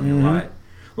victim a fucking lot.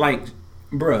 Like,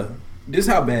 bruh, this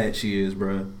how bad she is,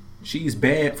 bruh. She's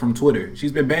banned from Twitter.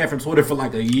 She's been banned from Twitter for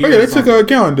like a year. Oh yeah, they took her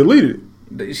account and deleted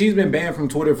it. She's been banned from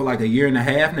Twitter for like a year and a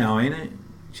half now, ain't it?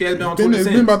 She has been on It's Twitter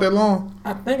been since. about that long.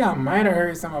 I think I might have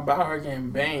heard something about her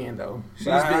getting banned though. She's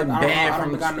But I been don't- banned I don't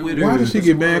from think I knew Twitter. Why did she what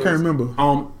get banned? I was. can't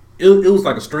remember. It was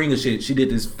like a string of shit. She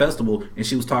did this festival and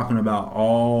she was talking about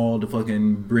all the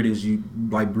fucking British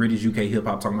UK hip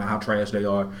hop, talking about how trash they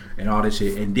are and all this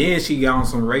shit. And then she got on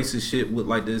some racist shit with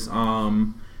like this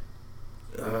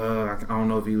I don't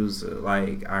know if he was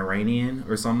like Iranian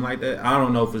or something like that. I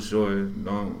don't know for sure.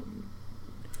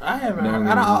 I haven't. No,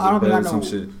 I don't think I some know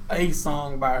shit. a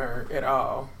song by her at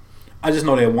all. I just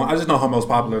know that one. I just know her most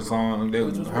popular song.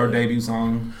 Which was Her what? debut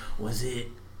song was it.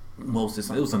 Most of the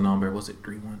song. It was a number. Was it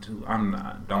 312? I'm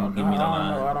not. Don't give me the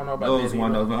line. I don't know about That was that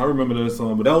one either. of them. I remember that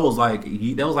song, but that was like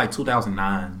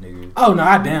 2009, nigga. Oh no,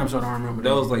 I damn sure don't remember.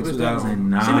 That was like It that long.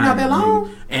 2009. She been out that long?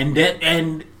 nigga.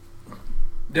 And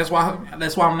that's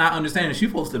why I'm not understanding. She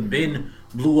supposed to been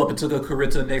blew up and took her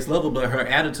career to the next level, but her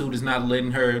attitude is not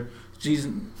letting her.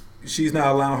 She's not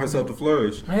allowing herself to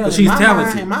flourish. Hell, But she's in my talented.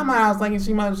 mind- in my mind, I was thinking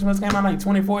she must came out like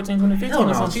 2014, 2015 Hell or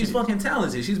no, something. she's fucking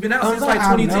talented. She's been out I was since like, like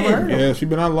I've never 2010. heard Yeah, she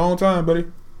been out a long time, buddy.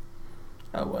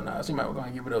 Oh well, nah, she might be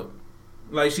gonna give it up.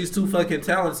 Like she's too fucking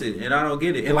talented, and I don't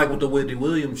get it. And like with the Wendy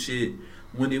Williams shit,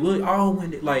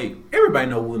 like everybody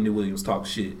know Wendy Williams talk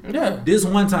shit. Yeah, This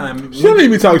one time, She don't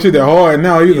even be talking shit that hard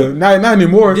now either. Yeah. Not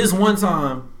anymore. this one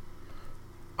time,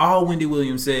 all Wendy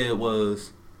Williams said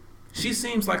was, "She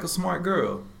seems like a smart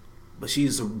girl, but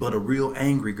she's a real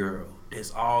angry girl."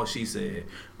 That's all she said.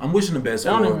 I'm wishing the best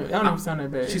that for don't her. even sound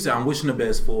that bad. She said, "I'm wishing the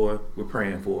best for her. We're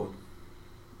praying for her."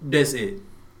 That's it.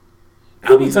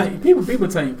 People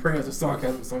take prayers as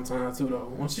sarcasm sometimes too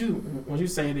though. Once you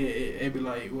say that, it be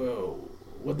like, well,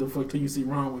 what the fuck do you see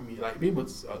wrong with me? Like people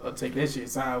take that shit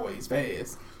sideways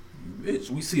fast. Bitch,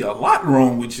 we see a lot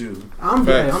wrong with you. I'm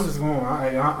Facts. just going.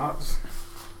 I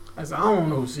said I don't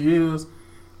know who she is.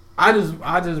 I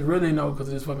just really know because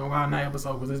of this fucking Wild Night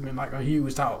episode because it's been like a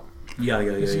huge talk. Yeah.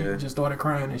 She just started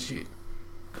crying and shit.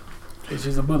 It's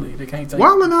just a bully. They can't take.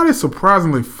 Wild and Out is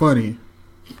surprisingly funny.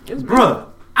 It's Bruh,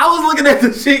 I was looking at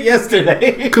the shit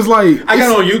yesterday. Cause like I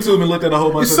got on YouTube and looked at a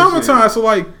whole bunch it's of the summertime, so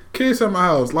like kids at my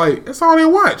house, like that's all they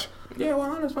watch. Yeah,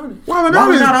 well, that's funny. Wild and Why Out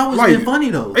would is not always like been funny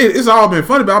though? it's all been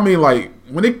funny, but I mean like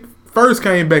when it first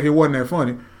came back, it wasn't that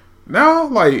funny. Now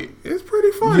like it's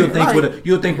pretty funny.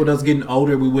 You'll think with us getting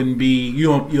older, we wouldn't be.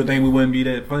 You'll think we wouldn't be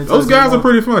that funny. Those guys are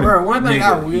pretty funny. Bro, one thing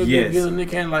I Nigga, will yes. give a nigga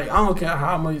Cannon, like I don't care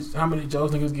how many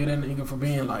jokes niggas get in the nigga for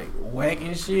being like whack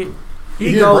and shit.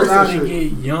 He He goes embrace out that and shit.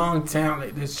 get young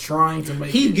talent that's trying to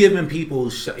make. He's it. giving people.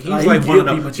 He's Like, like he one give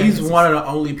of people the. He's chances. one of the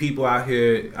only people out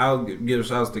here. I'll give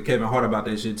shouts to Kevin Hart about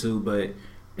that shit too. But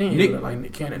He ain't Nick- look like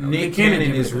Nick Cannon. No. Nick Cannon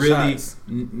giving is them really. shots.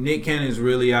 Nick Cannon is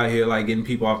really out here like getting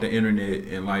people off the internet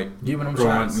and like Giving them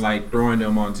shots. throwing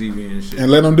them on TV and shit.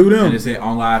 And let them do And them. it's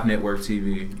on live network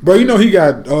TV. Bro, you know he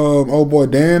got old boy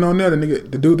Dan on there,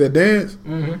 the dude that dance.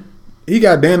 Mm-hmm. He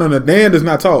got Dan on there. Dan does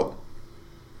not talk.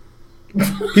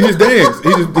 He just dance.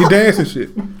 He dance and shit.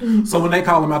 So when they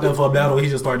call him out there for a battle, he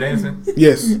just start dancing.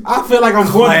 Yes. I feel like I'm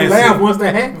going to Classic. laugh once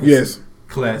that happens. Yes.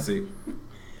 Classic.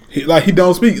 He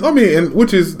don't speak. I mean, and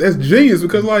that's genius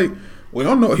because like we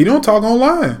don't know he don't talk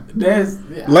online. That's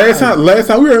Last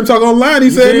time we heard him talk online, he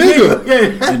said nigga.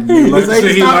 Yeah. And you like to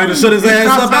say he like to shut his ass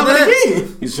up after that?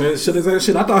 Again. He shut his ass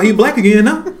shit. I thought he black again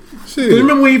now. Shit. You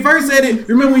remember when he first said it?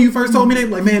 Remember when you first told me that?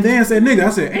 Like, man, Dan said nigga. I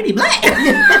said, ain't he black?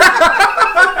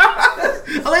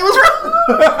 I like, what's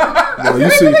wrong?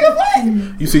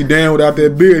 Bro, you see Dan without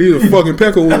that beard, he's a fucking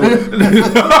peckerwood.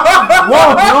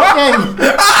 Whoa, okay.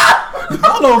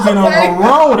 I don't been on the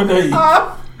road today.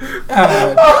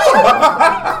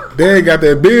 Dan got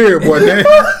that beard, boy. Dan.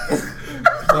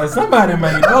 Somebody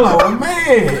made Dolo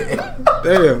mad.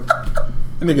 Damn.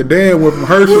 nigga Dan went from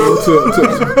Herschel to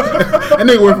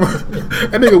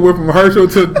that nigga went from Herschel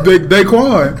to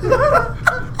Daquan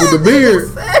with the beard.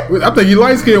 I think he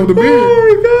light skinned with the beard.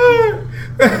 Oh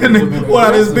my god!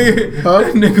 What his beard? Huh?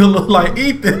 That nigga look like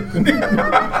Ethan.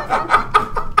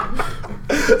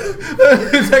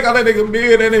 Take out that nigga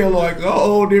beard, that nigga look like a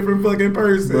whole different fucking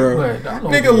person. Bruh.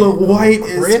 Nigga look white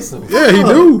as aggressive. Yeah, he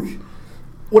do.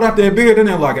 Without that beard, that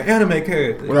nigga like an anime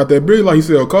character. Without that beard, like he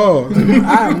sell cars.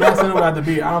 I am not saying about the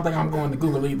beard. I don't think I'm going to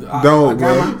Google either. I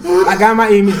got my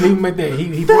image. He make that.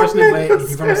 He partially black.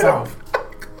 He from the South.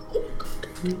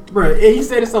 Bro, he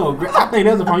said it so aggressive. I think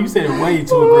that's the point. You said it way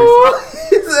too aggressive.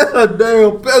 He said a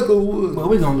damn Peckerwood. But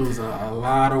we're going to lose a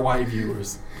lot of white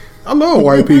viewers. I love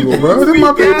white people, bro. They're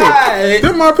my people.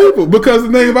 They're my people. Because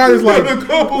the thing about it is like,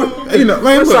 you know,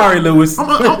 man, I'm sorry, Lewis. What's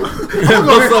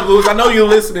up, Lewis? I know you're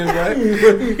listening, right?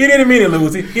 He didn't mean it,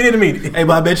 Lewis. He didn't mean it. Hey,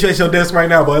 boy, I bet you at your desk right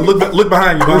now, boy. Look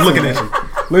behind you, boy. I'm looking at you.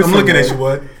 I'm looking at you,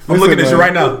 boy. I'm looking at you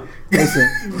right now.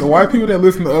 Listen, the white people that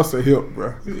listen to us are hip,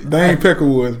 bro. They ain't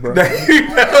Peckerwoods, bro. They hip.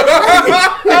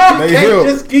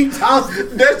 Just keep talking.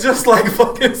 That's just like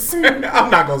fucking. I'm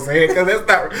not gonna say it because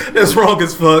that's wrong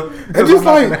as fuck. It's just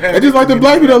like the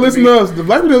black people that listen to us. The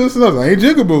black people that listen to us ain't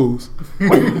jigaboos.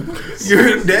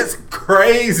 That's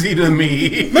crazy to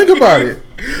me. Think about it.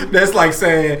 That's like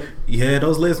saying, yeah,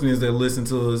 those lesbians that listen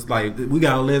to us, like we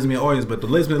got a lesbian audience, but the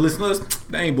lesbians that listen to us,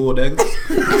 they ain't bulldaggers.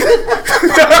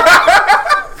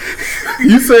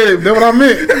 You said that's what I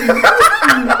meant.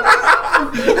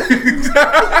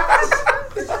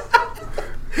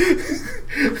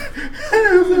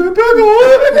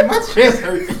 My chest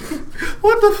hurt.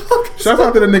 What the fuck? Shout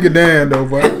out to the nigga Dan though,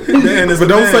 bro. Dan is but a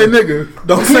don't man. say nigga.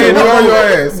 Don't say it on on your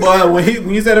ass. But when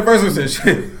you said it first, I said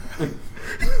shit.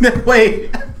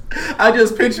 Wait, I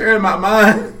just picture in my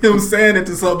mind him saying it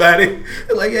to somebody.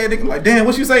 Like, yeah, nigga, like, damn,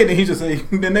 what you say? Then he just say,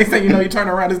 the next thing you know, you turn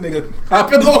around, this nigga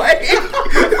hopping away.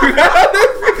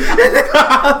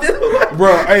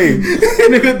 Bro, hey.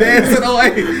 Nigga dancing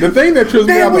away. The thing that trips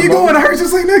me Damn, out where the you going? I most, heard you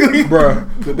say nigga. bro.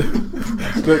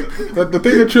 The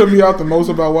thing that trips me out the most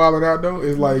about Wildin' Out though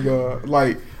is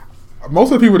like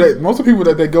most of the people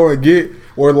that they go and get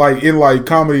or like in like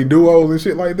comedy duos and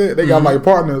shit like that, they got like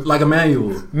partners. Like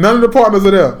Emmanuel. None of the partners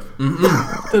are there.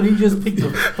 So he just picked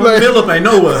up. Like, Philip ain't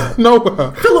nowhere.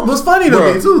 nowhere. Philip was funny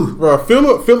to me too. Bro,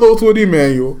 Philip was with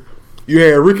Emmanuel. You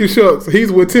had Ricky Shucks.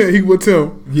 He's with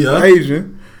Tim. Yeah.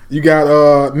 Asian. You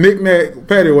got Nick Nack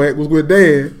Paddywhack was with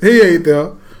Dan. He ain't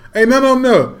there. Ain't none of them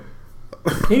there.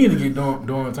 He need to get doing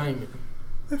entertainment.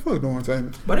 They fuck doing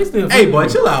entertainment. But it's still. Hey, boy,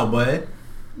 chill out, boy.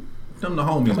 Them the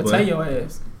homies, I'm gonna boy. tell your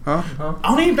ass. Huh? I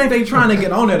don't even think they trying to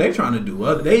get on there. They trying to do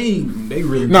other. They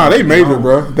really. Nah, they major,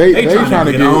 bro. They trying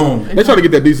to get on. They trying to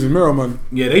get that decent Mero money.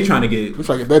 Yeah, they trying to get. They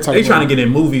trying to get that type. They of trying to money. get in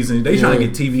movies and they trying to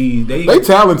get TV. They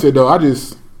talented though. I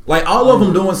just like all of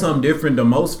them doing something different. The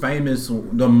most famous,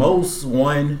 the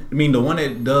one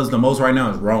that does the most right now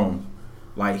is Rome.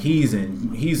 Like he's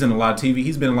in a lot of TV.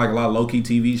 He's been in like a lot of low key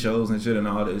TV shows and shit and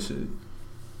all that shit.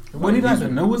 When he like the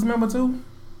newest member too?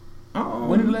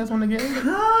 When did the last one to get in?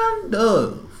 Kind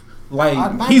of. I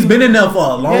Like think he's been in there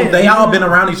for a long. Yeah, they all yeah. been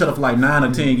around each other for like 9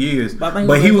 or 10 years. But I think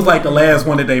But it he was was like the last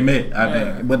one that they met. I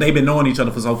Yeah. think. But they've been knowing each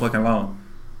other for so fucking long.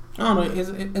 I don't know.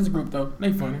 It's a group though.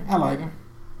 They funny. I like them.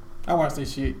 I watch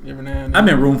this shit every now and then. I've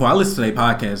been rooting for. I listen to their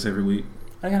podcast every week.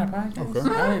 I got a podcast.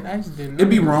 Okay. I just didn't. It'd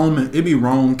be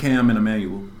Rome, Cam, and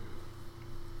Emmanuel.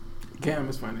 Cam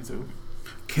is funny too.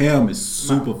 Cam is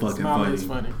super fucking Smiley funny. is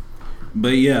funny. But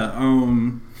yeah,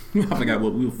 I forgot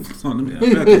what we were on. Man,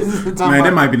 Talking that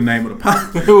about- might be the name of the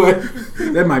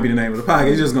podcast. That might be the name of the podcast.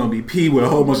 It's just gonna be P with a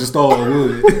whole bunch of Star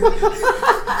Wood.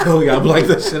 So we gotta blank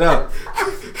that shit out.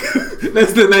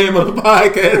 That's the name of the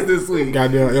podcast this week.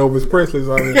 goddamn Elvis Presley's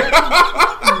on there.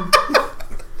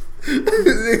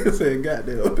 Nigga said,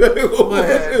 goddamn. But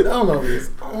I don't know this.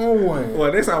 Oh, one.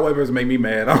 Well, that's how white person make me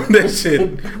mad on that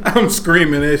shit. I'm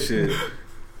screaming that shit.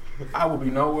 I will be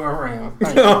nowhere around.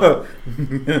 Thank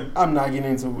you. I'm not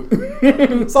getting into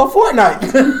it. So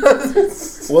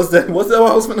Fortnite. What's that? What's that?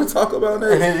 What I was gonna talk about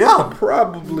next? Yeah.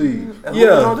 Probably. That's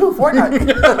Yeah. what we gonna do.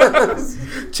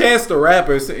 Fortnite. Chance the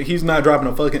Rapper said he's not dropping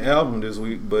a fucking album this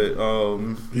week, but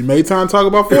He made time to talk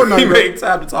about Fortnite. he bro. made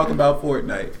time to talk about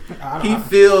Fortnite. He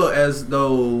feel as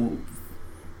though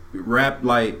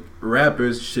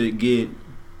rappers should get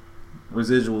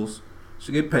residuals,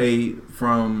 should get paid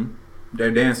from their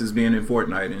dances being in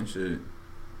Fortnite and shit.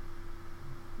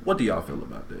 What do y'all feel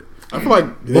about that? I feel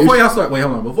like Before y'all start, wait,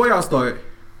 hold on. Before y'all start,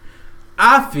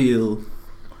 I feel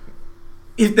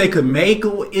if they could make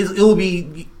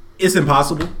it's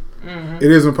impossible. it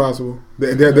is impossible.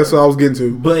 That's what I was getting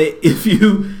to. But if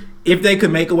you if they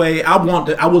could make a way, I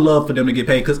would love for them to get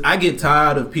paid because I get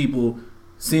tired of people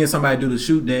seeing somebody do the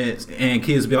shoot dance and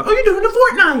kids be like, "Oh, you're doing the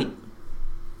Fortnite."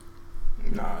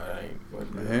 Nah, it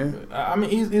ain't. Man. I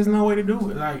mean, there's no way to do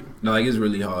it. Like, no, like it's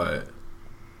really hard.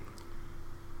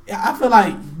 I feel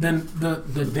like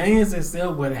the dance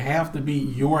itself would have to be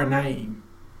your name.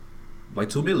 Like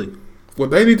 2 Milli. What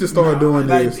they need to start doing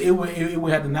is it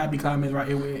would have to not be comments,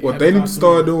 right? What they need to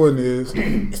start doing is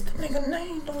it's the nigga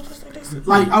name, though. Just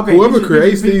like okay, whoever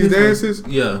creates these dances,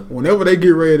 yeah. Whenever they get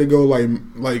ready to go like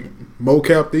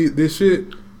mocap this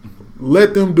shit,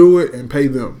 let them do it and pay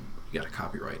them. You gotta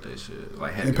copyright that shit,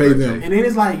 like and pay them. And then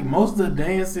it's like most of the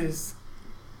dances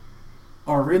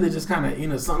are really just kind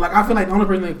of something. Like I feel like the only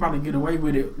person that could probably get away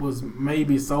with it was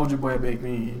maybe Soulja Boy back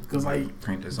then, because like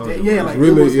Crank That Soulja Boy. Yeah, like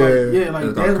really, it was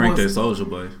like that Crank was That Soulja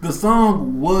Boy. The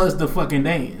song was the fucking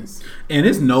dance, and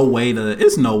it's no way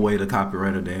to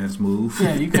copyright a dance move.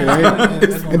 Yeah, you can't.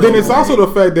 And then it's also the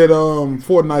fact that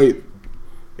Fortnite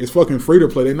is fucking free to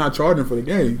play. They're not charging for the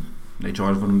game. They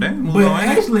charge for them dance moves. But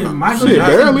actually, Michael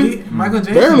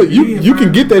Jackson, barely. You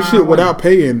can get that shit without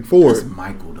paying for it.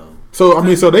 Michael though. So I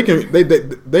mean, so they can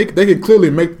clearly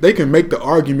make the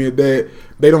argument that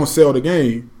they don't sell the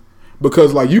game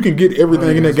because like you can get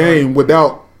everything in the game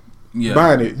without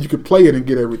buying it. You can play it and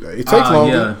get everything. It takes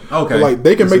longer. Yeah. Okay. But like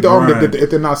they can make the argument that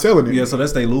if they're not selling it. Yeah. So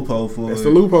that's their loophole for. That's the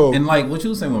loophole. And like what you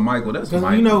were saying with Michael, that's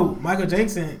because you know Michael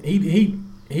Jackson,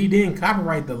 he didn't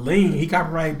copyright the lean. He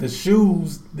copyrighted the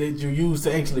shoes that you use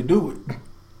to actually do it.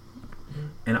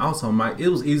 And also, Mike, it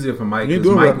was easier for Mike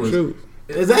because Mike was shoes.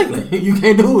 Exactly. You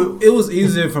can't do it. It was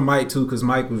easier for Mike too because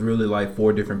Mike was really like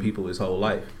 4 different people his whole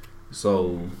life.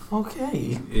 So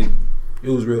okay, it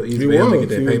was real easy for him to get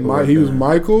that paperwork. He was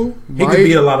Michael. He could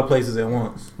be a lot of places at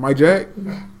once. Mike Jack.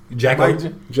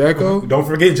 Jacko. Don't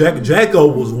forget Jacko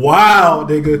was wild,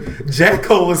 nigga.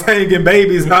 Jacko was hanging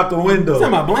babies out the window. You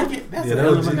talking about blanket? That's that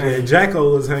was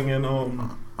Jacko was hanging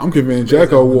on. I'm convinced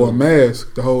Jacko wore a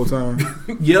mask the whole time.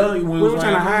 Yeah, we were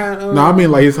trying to hide. No, I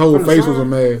mean like his whole face was a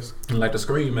mask, like the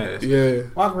screen mask. Yeah,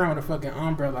 walk around with a fucking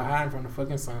umbrella hiding from the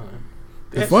fucking sun.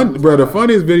 The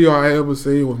funniest video I ever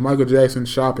seen was Michael Jackson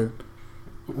shopping.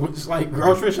 Just like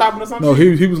grocery shopping or something. No,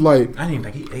 he was like I didn't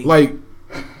even think he ate.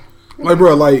 Like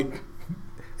bro, like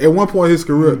at one point in his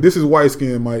career, this is white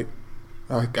skin Mike.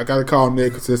 I gotta call him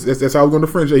that because that's how we're gonna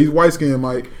differentiate. He's white skin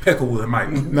Mike. Pecklewood Mike.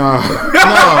 Nah.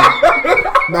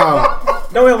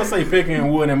 Don't ever say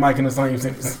Pecklewood and Mike in the same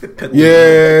sentence.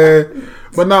 Yeah,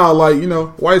 but nah, like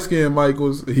white skin Mike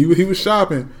was he was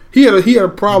shopping. He had a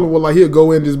problem with like he'd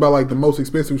go in and just buy like the most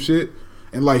expensive shit,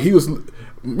 and like he was,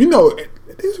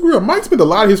 it's real. Mike spent a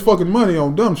lot of his fucking money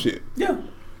on dumb shit. Yeah.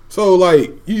 So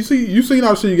like you seen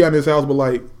all the shit you got in his house, but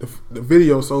like the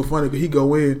video's so funny because he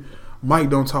go in, Mike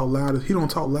don't talk loud. He don't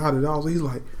talk loud at all. So he's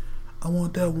like, I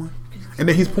want that one, and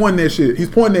then he's pointing that shit.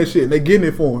 And they getting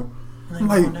it for him. I'm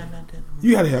like,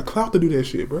 you gotta have clout to do that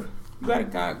shit, bro. You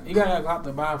gotta have clout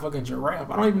to buy a fucking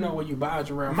giraffe. I don't even know where you buy a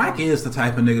giraffe. Mike is the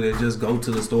type of nigga that just go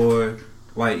to the store.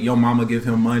 Like your mama give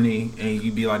him money and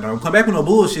you be like, "Don't come back with no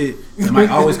bullshit." And Mike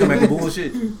always come back with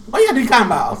bullshit. Why you gotta do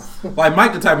combos? Like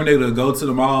Mike, the type of nigga to go to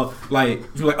the mall. Like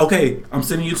you're like, "Okay, I'm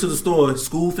sending you to the store.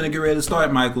 School finna get ready to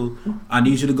start, Michael. I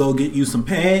need you to go get you some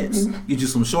pants, get you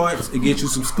some shorts, and get you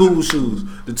some school shoes.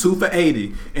 The 2 for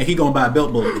 $80." And he gonna buy a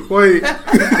belt buckle. Wait.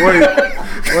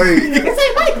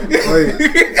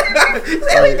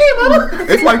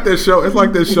 It's like that show. It's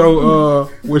like that show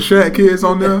with Shaq kids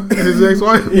on there and his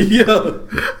ex-wife. Yeah,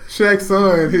 Shaq's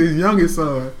son, his youngest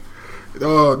son.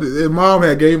 His mom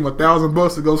had gave him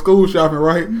 $1,000 to go school shopping.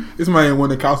 Right, this man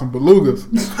went and caught some belugas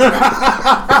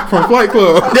from Flight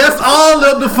Club. That's all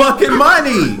of the fucking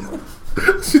money.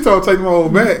 She told him to take them all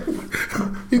back.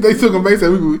 They took him back.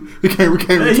 Said we can't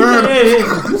return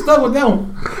them. You stuck with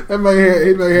them. That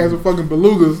man had some fucking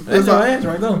belugas. That's your ass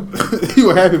right there. He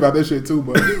was happy about that shit too,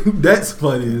 but that's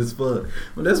funny as fuck.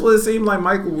 But that's what it seemed like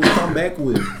Michael would come back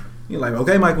with. You're like,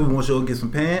 okay, Michael, we want you to get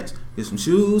some pants, get some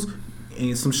shoes,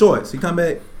 and some shorts. He come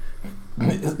back.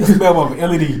 It's bad one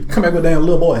LED. Come back with a damn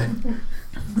little boy.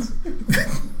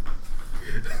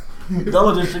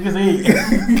 Dollar just shook his head.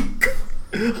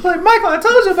 Like, Michael, I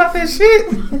told you about that shit.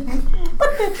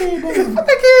 Put that kid down. Put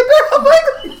that kid down,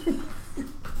 Michael.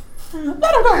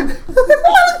 Let him go.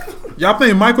 Y'all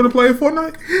think Michael to play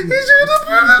Fortnite? He should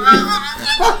have.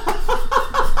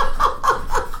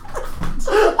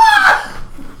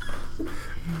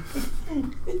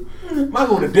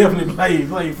 Michael would have definitely played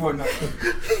Fortnite.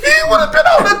 He would have been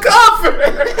on the cover.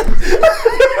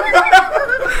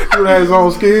 He would have had his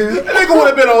own skin. That nigga would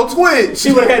have been on Twitch.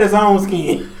 He would have had his own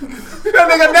skin. That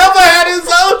nigga never had his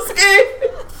own skin.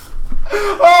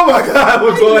 Oh my God,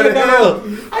 was going to hell.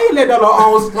 How you let that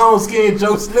on skin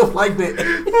joke slip like that?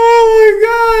 Oh my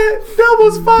god, that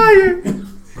was fire.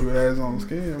 He had his own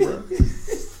skin, bro.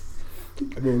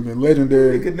 It would have been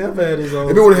legendary. He could never have his own.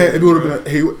 It would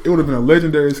have been a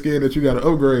legendary skin that you got to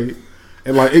upgrade,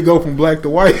 and like it go from black to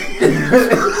white.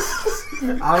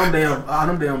 All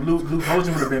them damn blue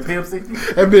potion would have been Pepsi.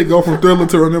 That bitch go from Thriller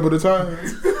to Remember the Time.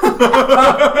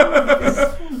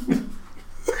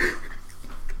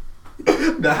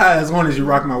 The highest one is You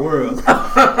Rock My World.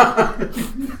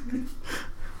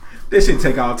 This shit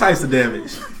take all types of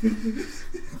damage.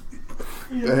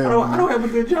 I don't have a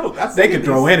good joke. They could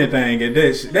throw anything at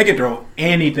this. They could throw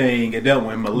anything at that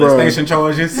one. Molestation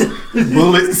charges,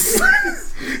 bullets.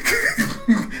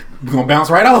 We're gonna bounce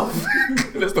right off.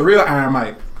 That's the real Iron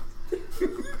Mike.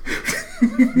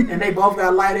 And they both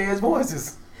got light ass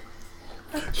voices.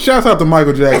 Shouts out to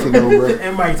Michael Jackson though, bro.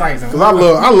 And Mike Tyson. Cause I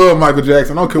love Michael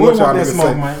Jackson. I don't care what y'all niggas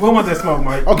say. We want that smoke,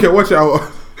 Mike. Okay, what y'all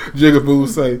Jigaboo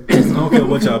say? I don't care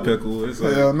what y'all pickle. It's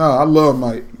like, hell no, I love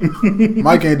Mike.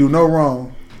 Mike ain't do no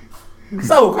wrong.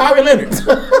 So Kawhi Leonard.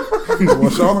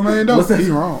 Well, Charlamagne though, he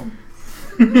wrong.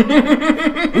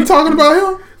 We talking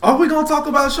about him? are we gonna talk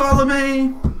about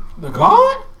Charlamagne? The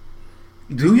God?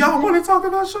 Do y'all want to talk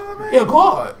about Charlamagne? Yeah,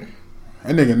 God.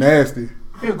 That nigga nasty.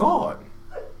 Yeah, God.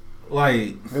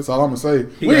 Like, that's all I'm gonna say.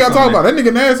 He We got gotta talk about that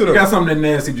nigga nasty though. he got some of that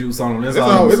nasty juice on him. That's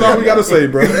all we gotta say,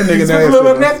 bro. That nigga nasty. A little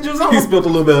bit of nasty juice on He him. spilled a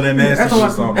little bit of that nasty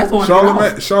juice on him. That's what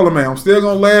Charlamagne, I'm still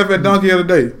gonna laugh at Donkey of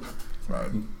the Day.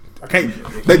 I can't.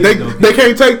 They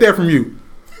can't take that from you.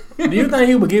 Do you think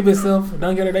he would give himself a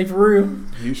Donkey of the Day for real?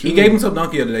 He gave himself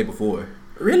Donkey of the Day before.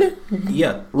 Really?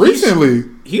 Yeah. Recently,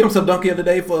 He gave himself Donkey of the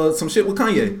Day for some shit with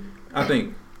Kanye, I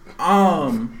think.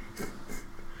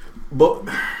 But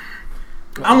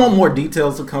I want more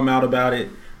details to come out about it.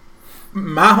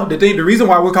 The reason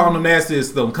why we're calling him nasty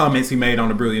is the comments he made on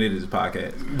the Brilliant Idiots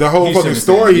podcast. the whole fucking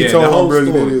story he told on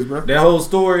Brilliant Idiots, bro. That whole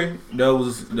story,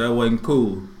 that wasn't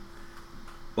cool.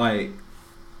 Like,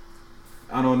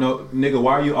 I don't know, nigga.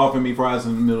 Why are you offering me fries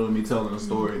in the middle of me telling a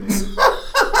story, nigga?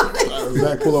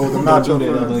 Zach pull up with the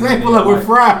nacho. Zach pull up with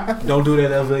fries. Don't do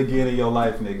that ever again in your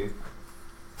life, nigga.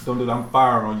 Don't do that. I'm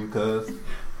firing on you, cuz.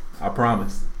 I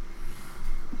promise.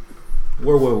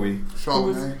 Where were we?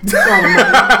 Charlamagne.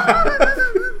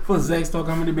 For Zach still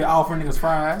coming to be offering niggas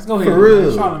fries. Go ahead. For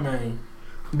real. Charlamagne.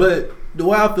 But the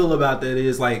way I feel about that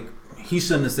is, like, he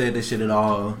shouldn't have said that shit at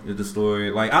all in the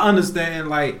story. Like, I understand,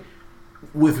 like,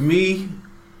 with me,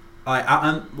 like,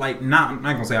 I'm not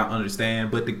gonna say I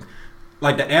understand, but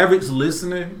the average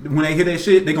listener, when they hear that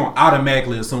shit, they gonna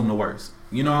automatically assume the worst.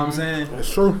 You know what I'm saying?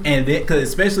 That's true. And because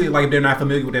especially like if they're not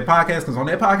familiar with that podcast, because on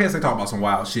that podcast they talk about some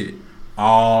wild shit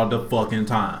all the fucking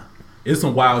time. It's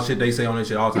some wild shit they say on that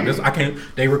shit all the time.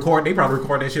 They probably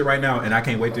record that shit right now, and I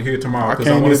can't wait to hear it tomorrow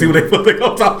because I want to see what they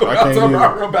gonna talk about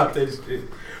tomorrow about that shit.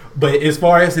 But as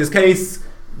far as his case,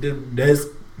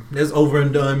 that's over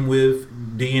and done with.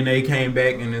 DNA came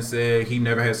back and it said he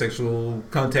never had sexual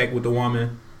contact with the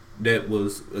woman that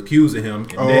was accusing him.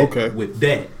 With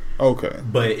that. Okay.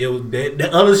 But it was that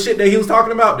other shit that he was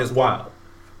talking about, that's wild.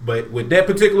 But with that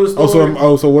particular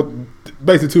story, so what?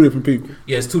 Basically, two different people.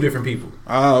 Yeah, it's two different people.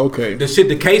 Okay.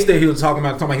 The case that he was talking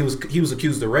about he was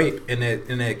accused of rape. In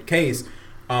that case,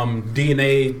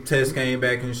 DNA test came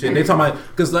back and shit. They talking about,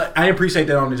 because I appreciate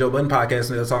that on the Joe Budden podcast,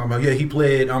 and they were talking about, yeah, he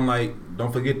pled. I'm like,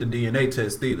 don't forget the DNA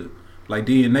test either. Like,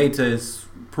 DNA tests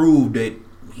proved that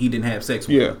he didn't have sex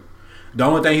with her. The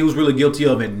only thing he was really guilty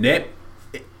of in that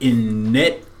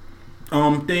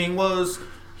thing was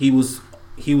he was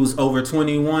over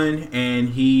 21 and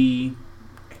he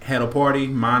had a party,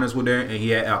 minors were there, and he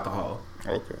had alcohol.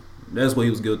 Okay. That's what he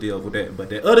was guilty of with that.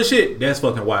 But that other shit, that's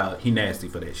fucking wild. He nasty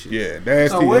for that shit. Yeah,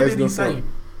 nasty. So what did he say?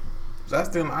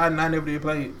 I never did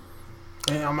play it.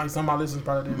 And I might somebody listen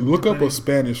probably didn't. Look up a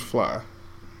Spanish fly.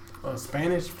 A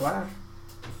Spanish fly?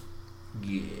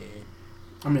 Yeah.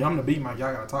 I mean, I'm the beat Mike.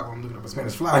 Y'all gotta talk. I'm looking up a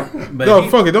Spanish fly. No,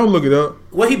 fuck it. Don't look it up.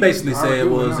 What he basically said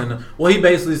was, we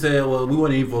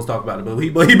weren't even supposed to talk about it, but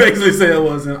he basically said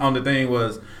was on the thing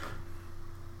was,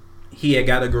 he had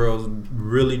got a girl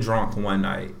really drunk one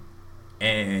night,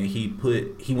 and he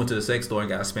went to the sex store and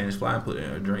got a Spanish fly and put it in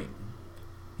her drink.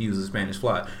 He was a Spanish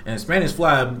fly, and Spanish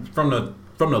fly from the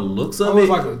looks of it, it's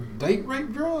like a date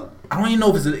rape drug. I don't even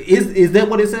know if is that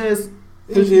what it says.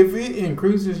 If it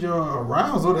increases your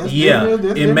arousal, that's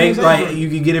it makes like you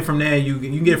can get it from there. You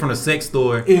can get it from the sex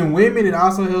store. In women, it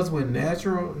also helps with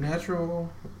natural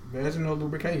vaginal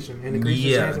lubrication and increases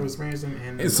the chance of experiencing.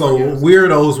 And so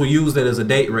weirdos will use that as a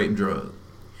date rape drug.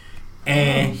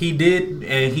 And he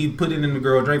put it in the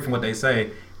girl drink from what they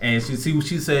say, And she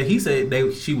said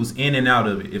she was in and out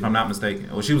of it, if I'm not mistaken,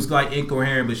 or she was like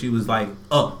incoherent, but she was like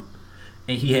up,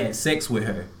 and he had sex with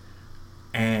her.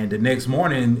 And the next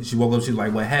morning she woke up, she was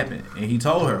like, "What happened?" And he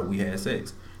told her we had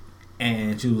sex,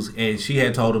 and she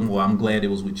had told him, "Well, I'm glad it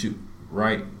was with you."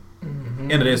 Right.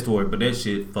 End of that story, but that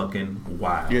shit fucking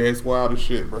wild. Yeah, it's wild as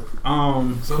shit, bro.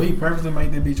 So he purposely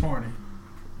made that bitch horny.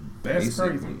 That's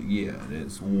crazy. Yeah,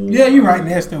 that's. Yeah, you right.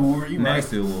 Nasty war. You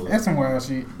nasty right. war. That's some wild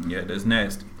shit. Yeah, that's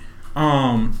nasty.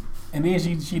 And then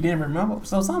she didn't remember.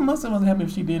 So something must have happened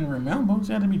if she didn't remember.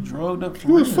 She had to be drugged up. She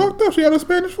was fucked up. She had a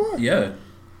Spanish fly. Yeah.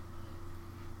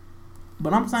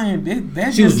 But I'm saying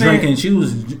that she was drinking.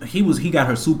 He got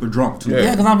her super drunk too.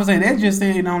 Yeah, because I'm gonna say that just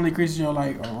said it only increases your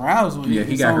like arousal. Yeah,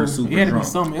 he got her super drunk. It had to be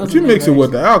something else. But you mix it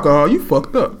with the alcohol, you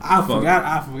fucked up. I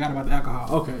forgot about the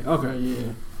alcohol. Okay,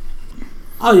 yeah.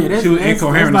 Oh yeah, she was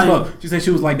incoherent as fuck. She said she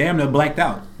was like damn near blacked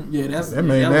out. Yeah, that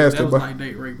man nasty, that was boy. like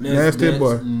date rape. Nasty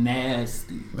boy.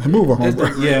 Nasty. Move on, bro.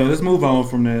 Yeah, let's move on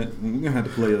from that. We're gonna have to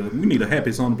play. We need a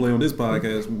happy song to play on this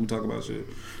podcast when we talk about shit.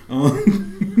 I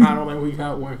don't think we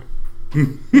got one.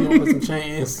 You don't put some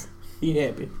chance. He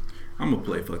happy. I'm gonna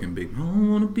play fucking big. I don't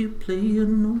wanna be a player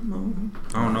no more.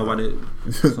 I don't know why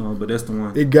that song, but that's the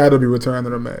one. It gotta be Return to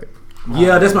the Mac.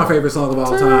 Yeah, that's my favorite song of all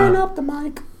time. Turn up the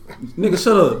mic. Nigga,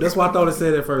 shut up. That's why I thought it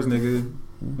said at first, nigga.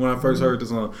 When I first heard the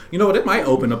song. You know what? It might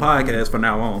open the podcast from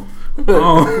now on.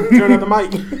 Turn up the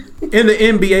mic. In the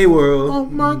NBA world. Oh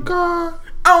my God.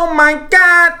 Oh my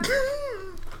God.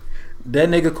 That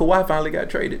nigga Kawhi finally got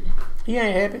traded. He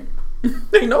ain't happy.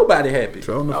 Ain't nobody happy.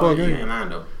 Show him the fuck in. I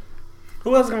know.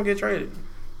 Who else gonna get traded?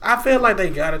 I feel like they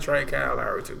gotta trade Kyle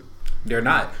Lowry too. They're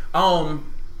not.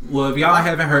 Well, if y'all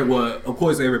haven't heard, well, of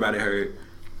course everybody heard.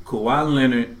 Kawhi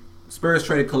Leonard, Spurs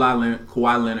traded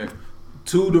Kawhi Leonard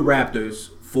to the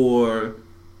Raptors for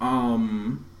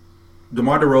DeMar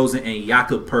DeRozan and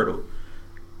Jakob Poeltl.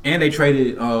 And they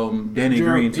traded Danny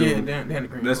Green too. Yeah, Danny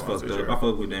Green. That's fucked up. I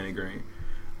fuck with Danny Green.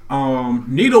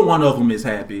 Neither one of them is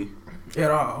happy. At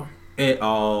all.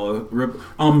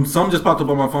 Some just popped up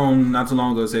on my phone not too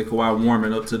long ago, said Kawhi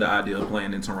warming up to the idea of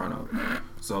playing in Toronto.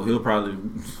 So he'll probably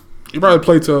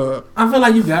play to I feel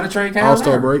like you gotta trade Kyle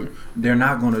All-Star break. They're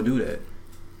not gonna do that.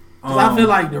 Cause I feel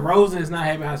like DeRozan is not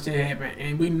happy how shit happened,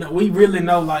 and we really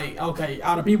know, like, okay,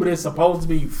 all the people that's supposed to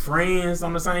be friends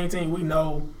on the same team, we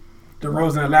know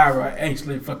DeRozan and Lowry are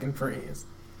actually fucking friends.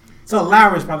 So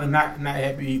Lowry's probably not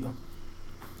happy either.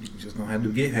 You just gonna have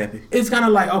to get happy. It's kind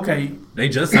of like, okay, they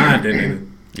just signed that nigga.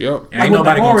 Yep. And ain't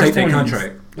nobody gonna take that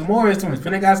contract. The Morris twins,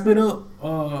 when they got split up,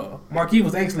 Marquis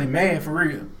was actually mad for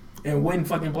real and wouldn't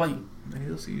fucking play.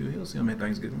 He'll see him at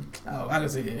Thanksgiving. Oh, I can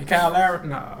see it. And Kyle Lowry,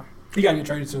 nah, he gotta get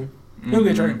traded too. He'll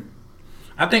get traded.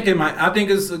 I think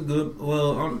it's a good.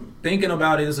 Well, I'm thinking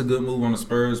about it. It's a good move on the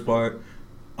Spurs' part.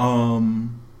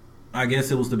 I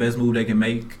guess it was the best move they can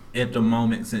make at the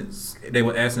moment since they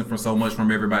were asking for so much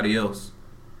from everybody else.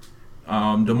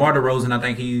 DeMar DeRozan, I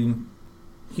think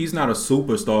he's not a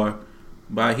superstar,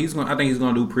 but I think he's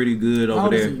gonna do pretty good over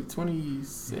there.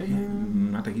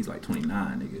 27? I think he's like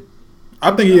 29, nigga.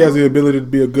 I think he has the ability to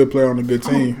be a good player on a good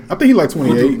team. I think he's like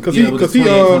 28 because he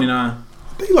 29. I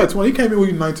think he's like 20. He came in when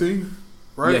he was 19,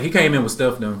 right? Yeah, he came in with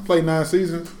Steph though. Played 9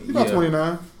 seasons. He's about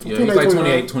 29. Yeah, he's like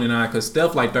 28, 29 because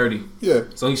Steph like 30. Yeah.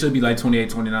 So he should be like 28,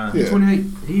 29. Yeah. 28.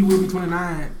 He will be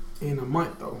 29 in a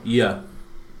month though. Yeah.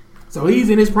 So he's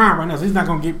in his prime right now, so he's not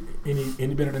gonna get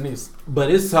any better than this. But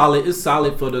it's solid. It's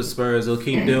solid for the Spurs. It'll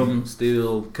keep them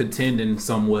still contending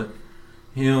somewhat.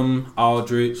 Him,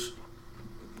 Aldridge.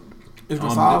 Is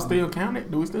Gasol still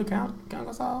counted? Do we still count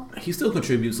Gasol? He still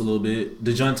contributes a little bit.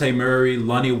 DeJounte Murray,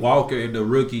 Lonnie Walker, the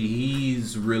rookie,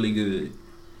 he's really good.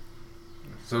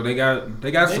 So they got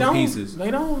some pieces.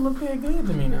 They don't look that good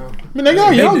to me now. I mean, they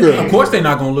got younger. Of course, they're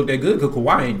not gonna look that good because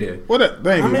Kawhi ain't there. Well,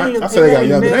 I said they got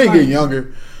younger. They ain't getting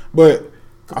younger, but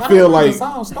I feel like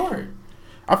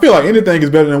anything is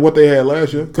better than what they had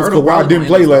last year because Kawhi didn't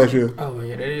play last year. Oh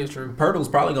yeah, that is true. Poeltl's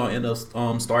probably gonna end up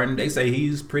starting. They say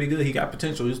he's pretty good. He got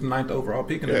potential. He's the 9th overall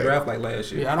pick in the draft like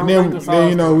last year. Yeah, I don't then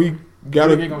you know we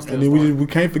gotta, and then we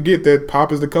can't forget that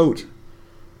Pop is the coach.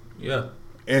 Yeah,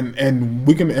 and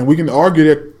we can argue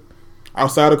that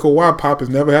outside of Kawhi, Pop has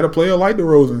never had a player like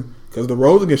DeRozan. Because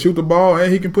DeRozan can shoot the ball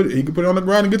and he can put it on the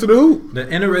ground and get to the hoop. The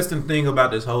interesting thing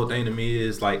about this whole thing to me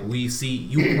is like we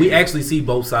actually see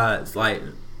both sides. Like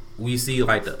we see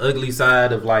like the ugly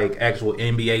side of like actual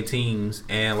NBA teams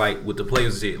and like with the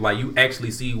players shit. Like you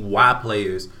actually see why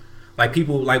players, like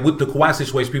people like with the Kawhi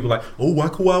situation, people like, oh, why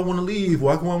Kawhi want to leave?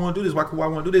 Why Kawhi want to do this? Why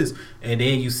Kawhi want to do this? And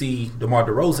then you see DeMar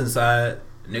DeRozan side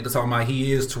Nigga talking about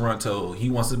he is Toronto. He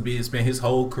wants to spend his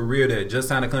whole career there. Just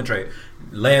signed a contract.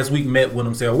 Last week met with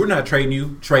him. Said we're not trading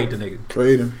you. Trade the nigga.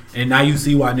 Trade him. And now you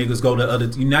see why niggas go to other.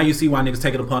 Now you see why niggas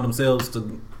take it upon themselves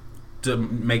to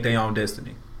make their own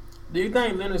destiny. Do you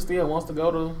think Leonard still wants to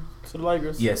go to the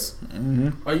Lakers? Yes.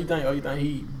 Mm-hmm. Or you think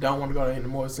he don't want to go there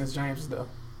anymore since James is there?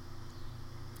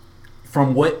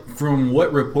 From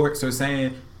what reports are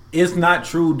saying, it's not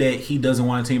true that he doesn't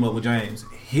want to team up with James.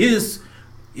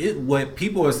 What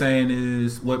people are saying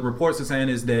is, what reports are saying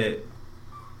is that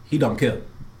he don't care.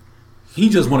 He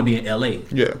just want to be in LA.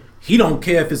 Yeah. He don't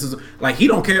care if it's like he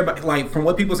don't care about like from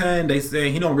what people saying. They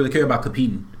say he don't really care about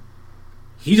competing.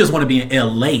 He just want to be in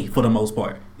LA for the most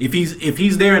part. If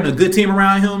he's there and a good team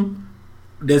around him,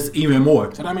 that's even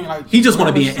more. So I mean, like he just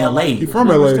want to be in LA. He from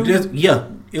LA. Yeah,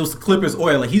 it was the Clippers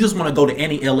or LA. He just want to go to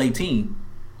any LA team.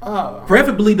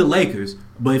 Preferably the Lakers,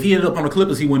 but if he ended up on the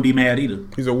Clippers, he wouldn't be mad either.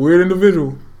 He's a weird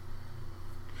individual.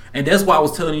 And that's why I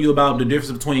was telling you about the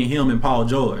difference between him and Paul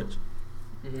George.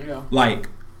 Yeah. Like,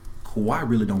 Kawhi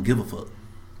really don't give a fuck.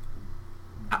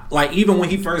 Like, even when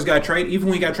he first got traded, even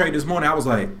when he got traded this morning, I was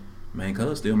like, man,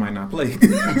 cuz still might not play. Bro,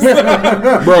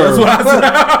 that's what I said.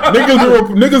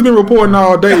 Niggas been reporting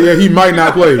all day that he might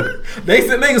not play.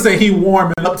 Niggas say he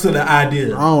warming up to the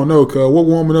idea. I don't know, cuz. What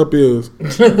warming up is?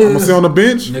 I'm going to sit on the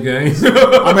bench? Nigga ain't. I'm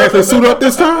going to actually suit up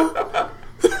this time?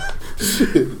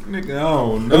 Shit. Nigga, I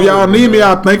don't know. If y'all need me,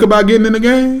 I'll think about getting in the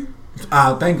game.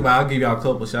 I'll give y'all a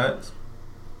couple shots.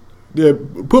 Yeah,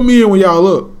 put me in when y'all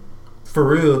up. For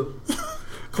real.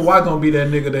 Kawhi gonna be that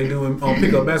nigga they do on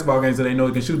pickup basketball games that they know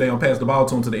he can shoot. They don't pass the ball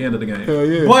to him to the end of the game. Hell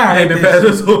yeah. Boy, I hate been that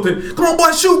passing something. Come on,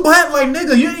 boy, shoot, boy. Like,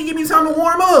 nigga, you ain't give me time to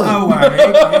warm up. Oh, I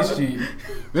hate that shit.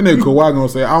 Then nigga Kawhi gonna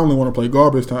say, I only want to play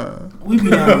garbage time. We be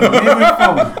down there every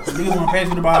four. Niggas want to pass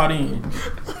you the ball in.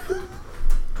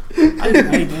 I just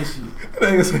hate that shit.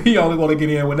 Nigga say he only want to get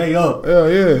in when they up. Hell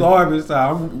yeah. Garbage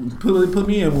time. Put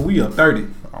me in when we up 30.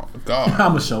 Oh, God.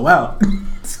 I'ma show out.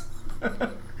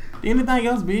 Anything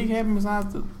else big happen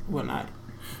besides the whatnot?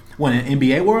 What, in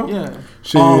NBA world? Yeah.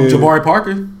 Shit. Jabari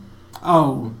Parker.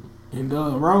 Oh, and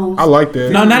Rose. I like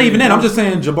that. No, not even that. I'm just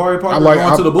saying Jabari Parker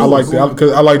going to the Bulls. I like that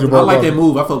because I like Jabari. I like Parker. that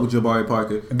move. I fuck with Jabari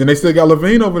Parker. And then they still got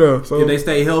Levine over there. So if they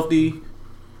stay healthy,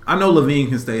 I know Levine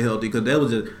can stay healthy because that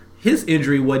was just his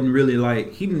injury wasn't really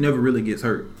like he never really gets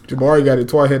hurt. Jabari got it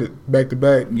twice, had it back to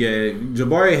back. Yeah,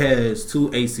 Jabari has 2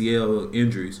 ACL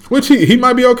injuries, which he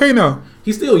might be okay now.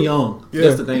 He's still young. Yeah.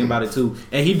 That's the thing about it too,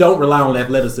 and he don't rely on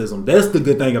athleticism. That's the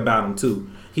good thing about him too.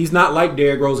 He's not like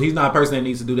Derrick Rose. He's not a person that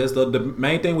needs to do that stuff. The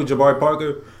main thing with Jabari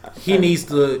Parker, he needs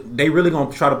to. They really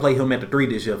gonna try to play him at the 3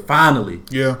 this year. Finally,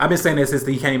 yeah. I've been saying that since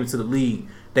he came into the league.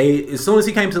 As soon as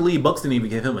he came to the league, Bucks didn't even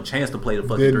give him a chance to play the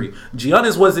fucking 3.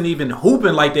 Giannis wasn't even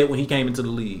hooping like that when he came into the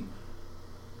league.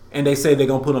 And they say they're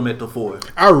gonna put him at the 4.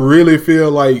 I really feel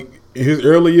like in his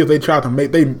early years they tried to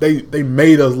make they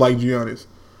made us like Giannis.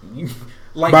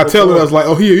 Like by telling us like,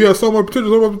 oh, he has so much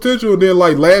potential, and then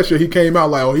like last year he came out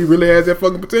like, oh, he really has that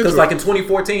fucking potential. Because like in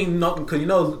 2014, because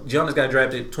Giannis got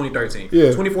drafted 2013.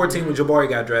 Yeah. 2014 when Jabari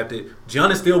got drafted,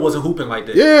 Giannis still wasn't hooping like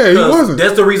that. Yeah, he wasn't.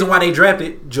 That's the reason why they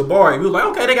drafted Jabari. We were like,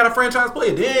 okay, they got a franchise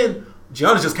player. Then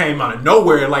Giannis just came out of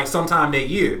nowhere like sometime that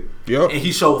year. Yep. And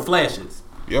he showed flashes.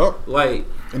 Yep. Like,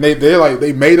 and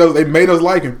they made us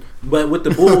like him. But with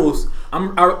the Bulls,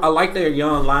 I like their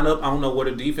young lineup. I don't know where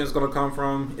the defense is going to come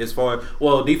from.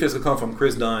 Defense could come from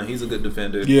Chris Dunn. He's a good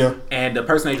defender. Yeah. And the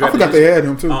person they drafted, I forgot they had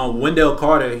him too. Wendell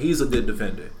Carter. He's a good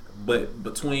defender. But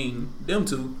between them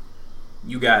two,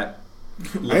 you got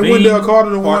Ain't Wendell Carter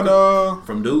the one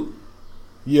from Duke?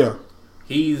 Yeah.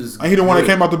 Ain't he the one that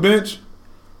came off the bench?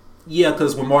 Yeah,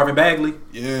 because with Marvin Bagley.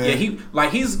 Yeah.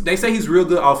 Yeah, they say he's real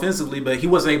good offensively, but he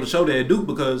wasn't able to show that at Duke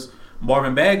because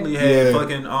Marvin Bagley had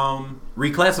fucking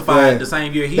reclassified the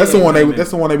same year he That's the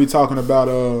one they be talking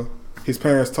about his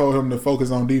parents told him to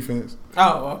focus on defense.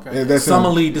 Oh, okay. Yeah, Summer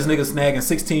League, this nigga snagging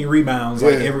 16 rebounds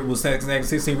snagging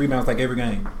 16 rebounds like every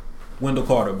game. Wendell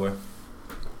Carter, boy.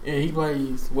 And he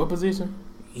plays what position?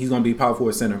 He's gonna be power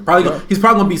forward center. He's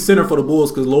probably gonna be center for the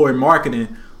Bulls because Lauri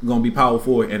Markkanen gonna be power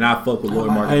forward, and I fuck with Lauri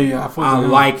Markkanen. I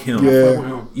like him.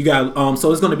 Yeah. You got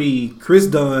so it's gonna be Chris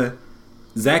Dunn,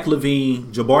 Zach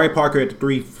LaVine, Jabari Parker at the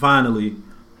 3 finally,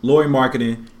 Lauri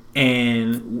Markkanen,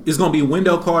 and it's gonna be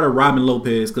Wendell Carter, Robin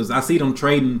Lopez because I see them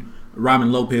trading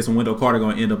Robin Lopez and Wendell Carter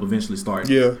gonna end up eventually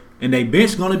starting. Yeah. And they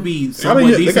bench gonna be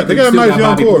somewhat decent. They got a nice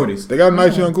young core. They got a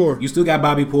nice young core. You still got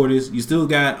Bobby Portis. You still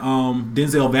got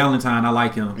Denzel Valentine. I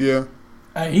like him. Yeah.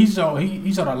 He showed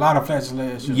a lot of flashes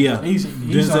last year. Yeah.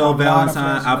 Denzel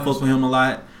Valentine. I fuck with him a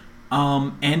lot.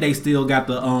 And they still got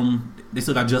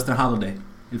Justin Holiday,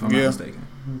 if I'm not mistaken.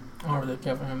 I don't really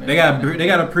care for him. They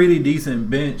got a pretty decent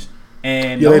bench.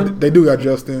 And they do got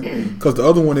Justin because the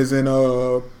other one is in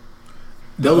the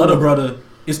other brother.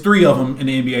 It's 3 of them in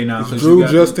the NBA now. It's Drew,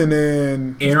 Justin,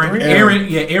 and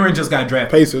Aaron just got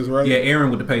drafted. Pacers, right? Yeah, Aaron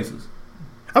with the Pacers.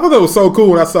 I thought that was so cool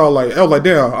when I saw I was like,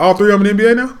 damn, all 3 of them in the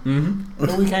NBA now. Mm-hmm.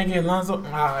 So we can't get Lonzo.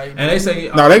 And they say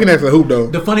they can actually hoop though.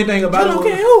 The funny thing about Jello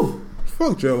can't hoop.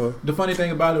 Fuck Jello. The funny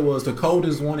thing about it was the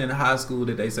coldest one in high school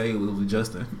that they say was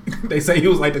Justin. They say he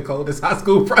was like the coldest high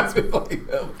school prospect.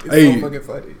 It's so fucking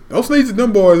funny. Don't sneeze at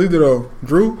them boys either though.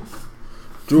 Drew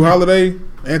Holiday,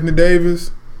 Anthony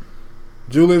Davis,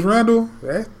 Julius Randle.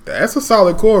 That's a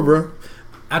solid core, bro.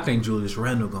 I think Julius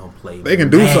Randle gonna play. They can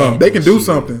do something. They can do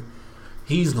something.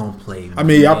 He's gonna play. I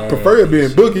mean, I prefer it being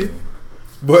Boogie,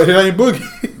 but it ain't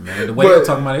Boogie. Man, the way they're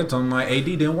talking about AD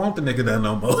didn't want the nigga there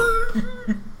no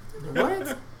more.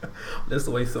 What? That's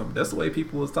the way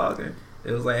people was talking.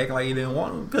 It was like acting like he didn't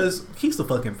want him because he's the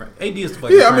fucking AD is the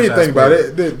fucking franchise think player. about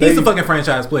it. He's the fucking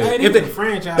franchise player. If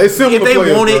they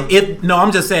want it,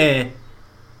 I'm just saying,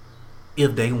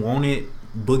 if they wanted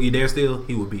Boogie there still,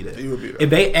 he would be there. If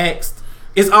they asked,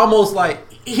 it's almost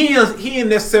like he didn't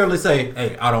necessarily say,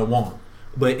 "Hey, I don't want him."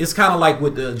 But it's kind of like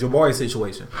with the Jabari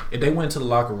situation. If they went to the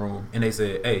locker room and they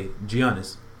said, "Hey,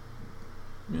 Giannis,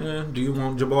 do you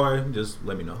want Jabari? Just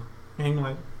let me know." And he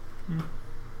like,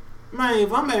 man,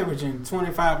 if I'm averaging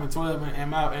 25 and 12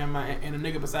 and the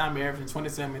nigga beside me averaging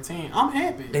 27 and 10, I'm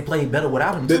happy. They played better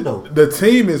without him too, though. The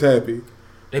team is happy.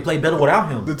 They played better without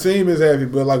him. The team is happy,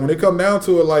 but like when they come down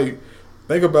to it, like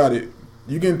think about it.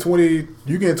 You getting 20,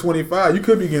 you getting 25. You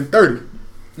could be getting 30.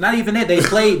 Not even that. They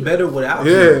played better without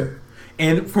him.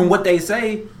 And from what they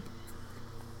say,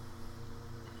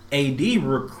 AD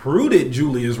recruited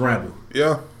Julius Randle.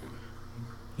 Yeah.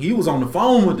 He was on the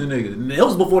phone with the nigga. And that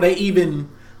was before they even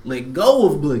let go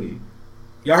of Boogie.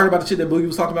 Y'all heard about the shit that Boogie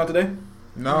was talking about today?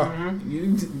 No.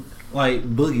 Mm-hmm. Like,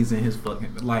 Boogie's in his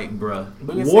fucking... Like, bruh.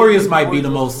 Warriors might be the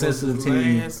most sensitive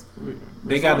team.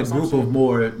 They got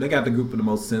the group of the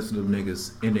most sensitive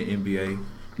niggas in the NBA.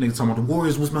 Niggas talking about the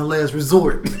Warriors was my last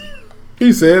resort.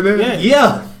 He said that?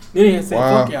 Yeah. Then he said,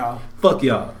 fuck y'all. Fuck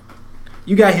y'all.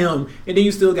 You got him, and then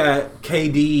you still got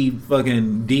KD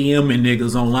fucking DMing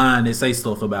niggas online that say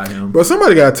stuff about him. Bro,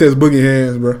 somebody got to test Boogie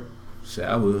hands, bro. Shit,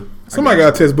 I would. Somebody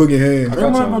got to test Boogie hands. What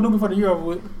am I going to do before the year over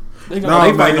with? They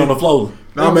fighting on the floor.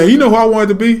 Nah, man, you know who I wanted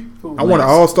to be? I want an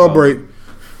all-star break.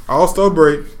 All-star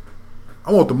break.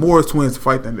 I want the Morris twins to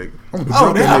fight that nigga.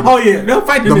 Yeah, they'll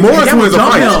fight the Morris twins.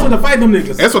 To fight them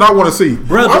niggas. That's what I want to see.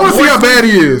 Bro, I want to see how bad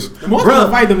he is. The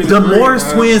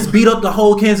Morris twins beat up the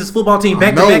whole Kansas football team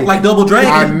back to back like Double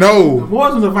Dragon. I know. The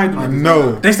Morris will fight them niggas. I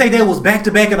know. They say they was back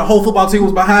to back and the whole football team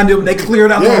was behind them. They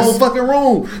cleared out the whole fucking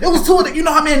room. It was two of the, you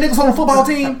know how many niggas on the football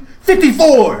team?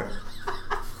 54.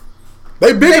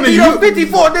 They bigger than you.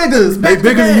 54 niggas. They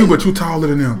bigger than you, but you taller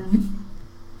than them.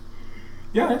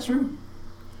 Yeah, that's true.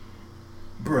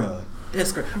 Bruh.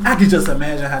 That's crazy. I can just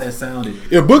imagine how that sounded.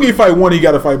 If Boogie fight one, he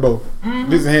got to fight both.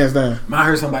 This is hands down. I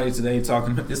heard somebody today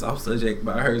talking. This off subject,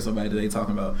 but I heard somebody today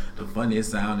talking about the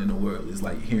funniest sound in the world is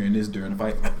like hearing this during the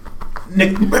fight.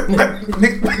 Nick.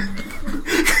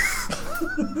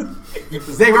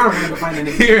 Zay Ronald fighting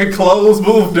nigga. Hearing clothes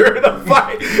move during the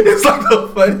fight. It's like the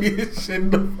funniest shit in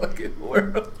the fucking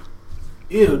world.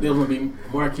 Ew, there's gonna be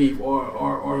Markeith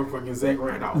or fucking Zach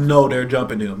Randolph. No, they're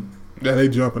jumping him. Yeah, they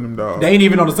jumping them, dog. They ain't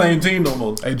even on the same team no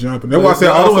more. They jumping. That's why I said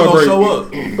All-Star break. Show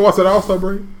up. That's why I said All-Star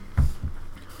break.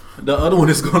 The other one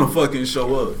is gonna fucking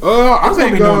show up. I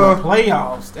think during the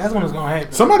playoffs. That's when it's gonna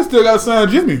happen. Somebody still got to sign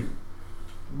Jimmy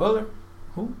Butler.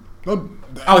 Who? No,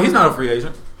 he's not a free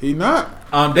agent. He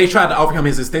not. They tried to offer him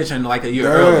his extension like a year Yeah,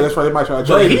 earlier. that's right. They might try to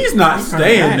But trade he's not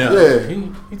staying there.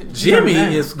 Yeah. Jimmy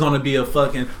is gonna be a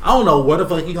fucking. I don't know what the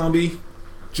fuck he gonna be.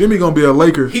 Jimmy gonna be a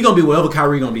Laker. He gonna be wherever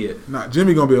Kyrie gonna be at. Nah,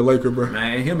 Jimmy gonna be a Laker, bro.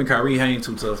 Man, him and Kyrie ain't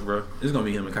too tough, bro. It's gonna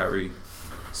be him and Kyrie.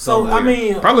 So I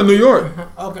mean, probably New York.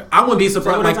 Okay, I wouldn't be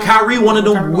surprised. Like Kyrie, one of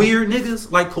them weird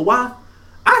niggas like Kawhi.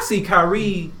 I see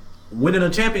Kyrie winning a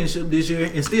championship this year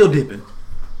and still dipping.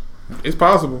 It's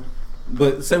possible.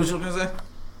 But say what you were gonna say.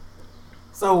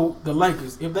 So the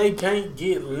Lakers, if they can't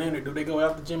get Leonard, do they go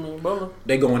after Jimmy Butler?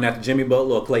 They going after Jimmy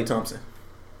Butler or Klay Thompson,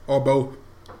 or both.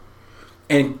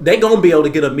 And they gonna be able to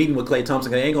get a meeting with Klay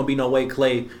Thompson. There ain't gonna be no way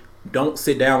Klay don't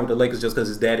sit down with the Lakers just because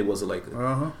his daddy was a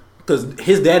Laker. Because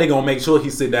his daddy gonna make sure he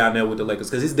sit down there with the Lakers.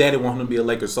 Because his daddy want him to be a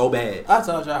Laker so bad. I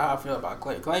told y'all how I feel about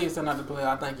Klay. Klay is still not the player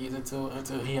I think he's until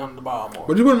he handles the ball more.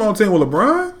 But you put him on the team with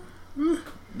LeBron?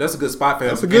 That's a good spot for him.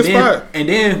 That's a good spot. And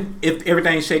then if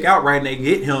everything shake out right and they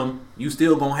get him, you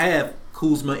still gonna have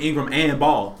Kuzma, Ingram, and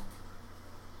Ball.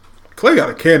 Klay got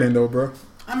a cannon though, bro.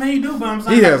 I mean, he do, but I'm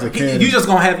saying he has a cannon. You just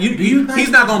gonna have he's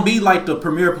not gonna be like the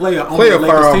premier player on the fire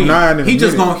Lakers off team. 9 in a He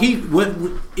just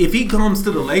minute. if he comes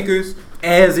to the Lakers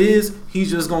as is, he's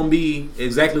just gonna be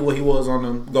exactly what he was on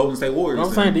the Golden State Warriors.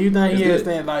 I'm saying, do you think he has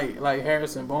good. that like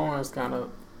Harrison Barnes kind of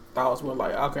thoughts were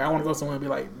like, okay, I want to go somewhere and be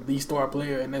like the star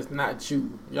player, and that's not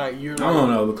you. Like you're. Like, I don't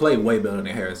know, but Clay way better than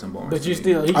Harrison Barnes. But you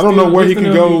still. I don't know where he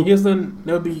can go.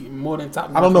 There'll be more than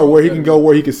top. I don't know where he can go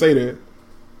where he can say that.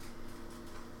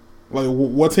 Like,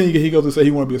 what team can he go to say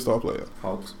he want to be a star player?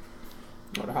 Hawks.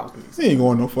 Or the Hawks. He ain't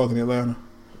going no fucking Atlanta.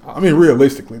 I mean,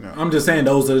 realistically now. I'm just saying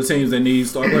those are the teams that need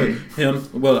star players.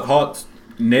 The Hawks,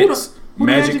 Nets,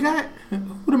 Magic.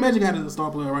 Who the Magic got as a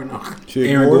star player right now?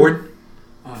 Aaron Gordon.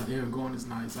 Aaron Gordon is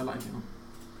nice. I like him.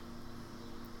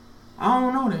 I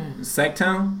don't know then.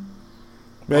 Sacktown.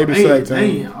 Maybe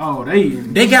Sacktown.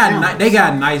 They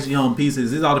got nice young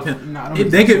pieces. It all depends. I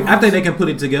think they can put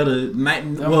it together.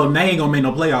 Well, they ain't gonna make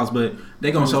no playoffs, but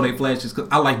they gonna show their flashes. Cause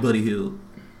I like Buddy Hield.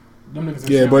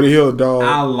 Yeah, Buddy Hield, a dog.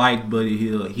 I like Buddy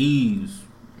Hield. He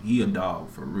a dog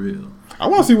for real. I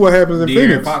want to see what happens in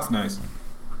Phoenix. Fox, nice.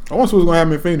 I want to see what's gonna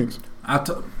happen in Phoenix. I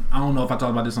don't know if I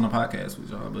talked about this on the podcast with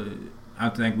y'all, but I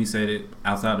think we said it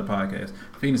outside the podcast.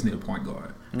 Phoenix need a point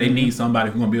guard. They need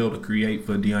somebody who's gonna be able to create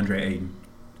for DeAndre Ayton.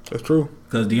 That's true.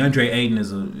 Because DeAndre Ayton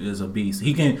is a beast.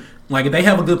 He can, like, if they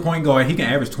have a good point guard, he can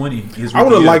average 20. I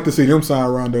would have liked to see them sign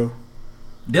Rondo.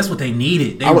 That's what they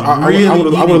needed. I would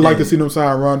have liked to see them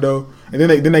sign Rondo, and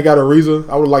then they got Ariza.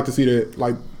 I would like to see that,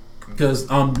 like, because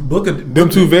Booker, them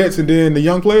two vets, and then the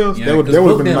young players. Yeah, that would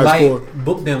have been a nice score.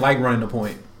 Book didn't like running the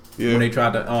point. Yeah. When they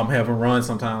tried to have him run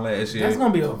sometime last year. That's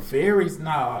gonna be a very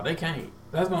they can't.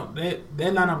 That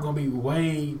lineup gonna be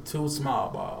way too small,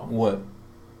 ball. What?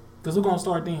 Because we're gonna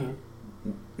start then.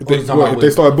 If they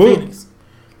start Book,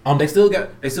 they still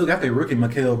got their rookie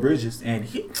Mikal Bridges, and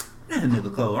that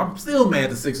nigga cold. I'm still mad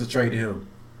the Sixers traded him.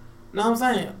 No, I'm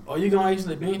saying, are you gonna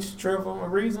actually bench Trevor for a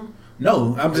reason?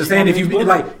 No, I'm just saying if you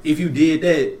did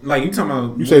that, like you talking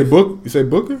about. You say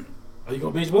Booker? Are you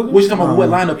gonna bench Booker? What you talking about? What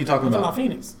lineup you talking I'm about? talking about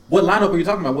Phoenix. What lineup are you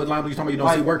talking about? What lineup are you talking about?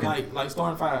 You don't see working. Like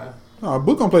starting five. No,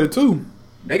 Book gonna play the 2.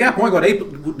 They got point guard.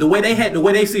 The way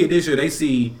they see it this year, they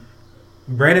see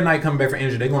Brandon Knight coming back from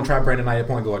injury. They're gonna try Brandon Knight at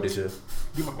point guard this year.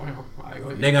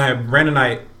 They're gonna have Brandon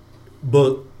Knight,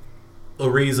 Book,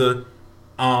 Ariza,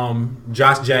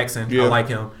 Josh Jackson. Yeah. I like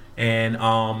him, and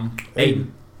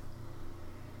Ayton.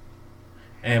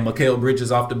 And Mikal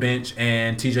Bridges off the bench,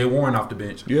 and T.J. Warren off the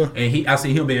bench. Yeah, and I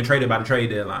see him being traded by the trade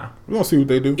deadline. We're gonna see what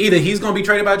they do. Either he's gonna be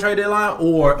traded by the trade deadline,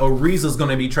 or Ariza's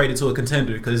gonna be traded to a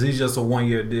contender because he's just a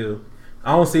 1-year deal.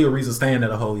 I don't see Ariza staying there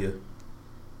the whole year.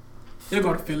 They'll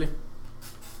go to Philly.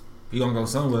 He gonna go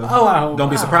somewhere. Oh, I hope.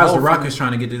 Don't be surprised if Rockets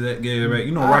trying to get it right.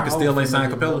 You know, Rockets still ain't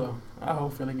signed Capella. I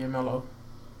hope Philly get Melo.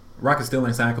 Rockets still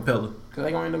ain't signed Capella. Because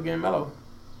they gonna end up getting Melo.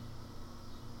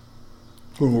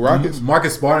 Who, Rockets?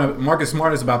 Marcus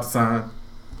Smart is about to sign.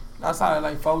 I saw it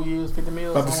like 4 years, $50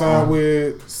 million. About to sign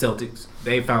with Celtics.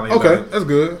 They finally that's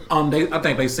good. I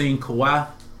think they seen Kawhi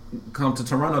come to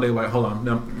Toronto. They were like, hold on,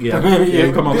 come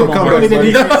on, Marcus.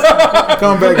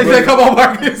 Come back. They said, come on,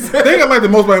 Marcus. They got like the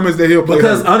most payments that he'll play.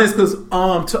 Because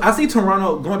I see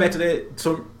Toronto going back to that.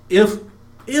 So if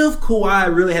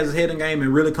Kawhi really has his head in game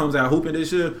and really comes out hooping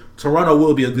this year, Toronto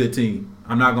will be a good team.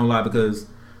 I'm not gonna lie, because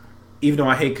even though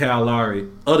I hate Kyle Lowry,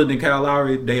 other than Kyle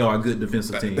Lowry, they are a good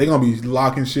defensive team. They're gonna be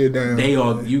locking shit down. They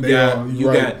are. You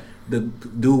got the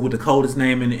dude with the coldest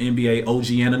name in the NBA, OG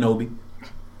Anunoby.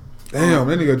 Damn,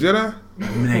 that nigga Jedi?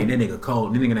 Man, that nigga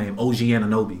cold. That nigga named OG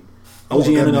Anunoby. OG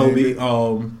Anunoby.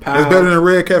 It's better than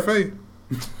Red Cafe.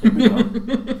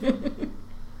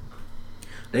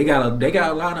 They got a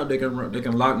lineup they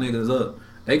can lock niggas up.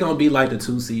 They gonna be like the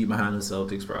 2 seed behind the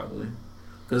Celtics probably.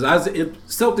 Because if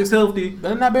Celtics healthy,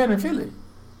 they're not better than Philly.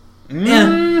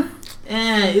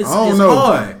 It's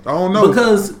hard. I don't know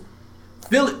because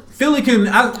Philly can.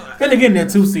 Philly getting that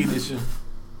 2 seed this year.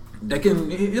 They can.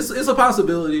 It's a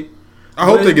possibility. I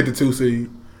hope they get the 2 seed.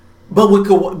 But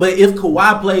if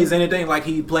Kawhi plays anything like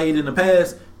he played in the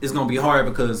past, it's gonna be hard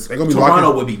because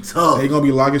Toronto would be tough. They're gonna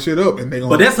be locking shit up, and they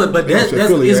gonna. It's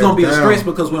gonna be a stretch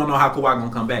because we don't know how Kawhi gonna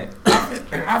come back.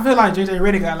 I feel like JJ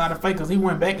Redick got a lot of fake because he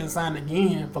went back and signed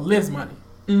again for less money.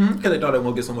 Because they thought they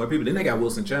won't get some more people. Then they got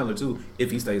Wilson Chandler too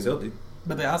if he stays healthy.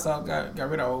 But they also got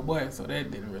rid of old boy, so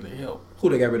that didn't really help. Who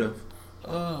they got rid of?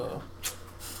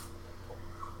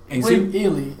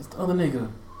 Ely, it's the other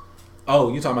nigga.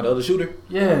 Oh, you talking about the other shooter?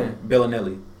 Yeah.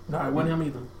 Bellinelli. No, it wasn't him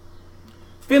either.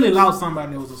 Philly lost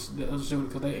somebody that was a shooter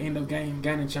because they ended up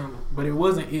gaining Chandler. But it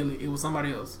wasn't Ely. It was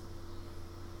somebody else.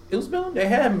 It was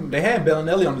Bellinelli. They had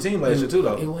Bellinelli on the team last year too,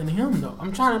 though. It wasn't him though.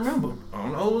 I'm trying to remember. I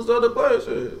don't know who's the other player.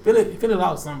 Shit. Philly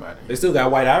lost somebody. They still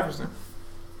got White Iverson.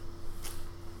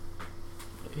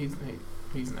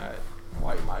 He's not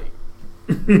White Mike.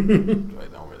 It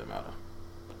don't really matter.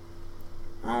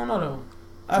 I don't know though.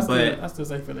 I still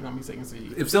say Philly gonna be second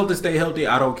seed. If Celtics stay healthy,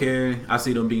 I don't care. I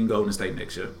see them beating Golden State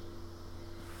next year.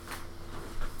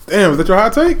 Damn, is that your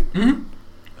hot take? Mm-hmm.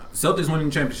 Celtics winning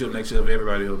the championship next year if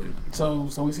everybody healthy. So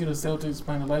we see the Celtics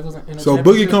playing the Lakers in the So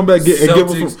championship? Boogie come back and give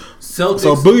them Celtics.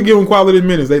 So Boogie give them quality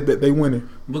minutes. They winning.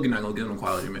 Boogie not gonna give them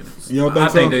quality minutes. You don't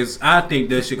think I think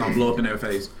that shit gonna blow up in their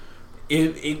face.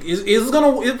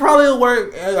 It probably will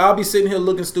work. I'll be sitting here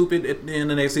looking stupid at the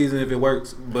end of next season if it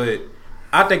works, but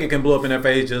I think it can blow up in their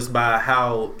face just by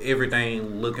how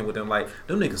everything looking with them. Like,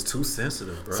 them niggas too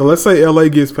sensitive, bro. So let's say LA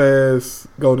gets past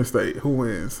Golden State. Who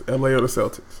wins? LA or the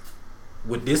Celtics?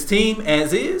 With this team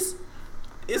as is,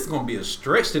 it's gonna be a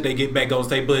stretch that they get back Golden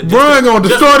State. But Brian gonna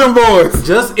destroy them boys.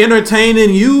 Just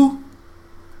entertaining you,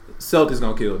 Celtics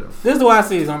gonna kill them. This is the way I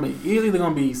see it's gonna be. It's either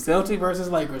gonna be Celtics versus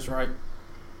Lakers, right?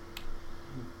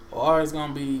 Or it's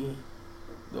gonna be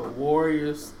the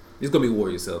Warriors. It's gonna be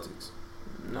Warriors Celtics.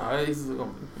 No, it's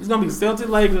gonna be Celtics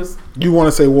Lakers. You want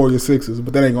to say Warriors Sixers,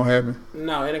 but that ain't gonna happen.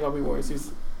 No, it ain't gonna be Warriors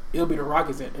Sixers. It'll be the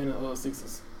Rockets and the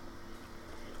Sixers.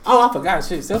 Oh, I forgot.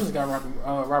 Shit, Celtics got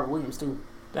Robert Williams too.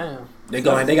 Damn. They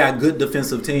got good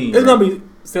defensive teams. It's gonna be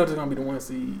Celtics gonna be the 1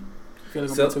 seed.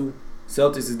 Philly's gonna be 2.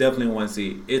 Celtics is definitely 1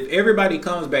 seed. If everybody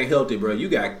comes back healthy, bro, you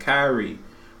got Kyrie,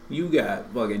 you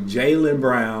got fucking Jaylen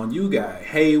Brown, you got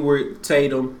Hayward,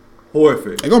 Tatum,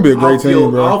 Horford. It's gonna be a great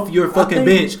team, bro. Off your fucking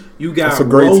bench, you got a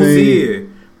great Rozier,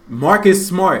 Marcus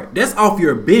Smart. That's off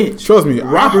your bench. Trust me,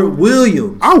 Robert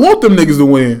Williams. I want them niggas to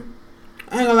win.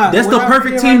 I ain't gonna lie. That's the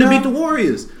perfect team to beat the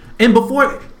Warriors. And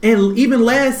even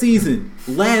last season,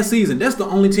 that's the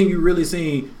only team you really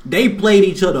seen. They played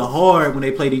each other hard when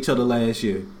they played each other last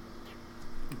year.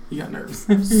 You got nervous.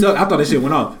 So I thought that shit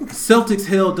went off. Celtics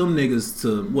held them niggas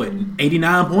to what,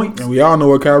 89 points? And we all know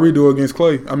what Kyrie do against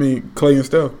Clay. I mean, Clay and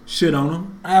Steph. Shit on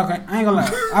them. Okay, I ain't gonna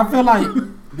lie. I feel like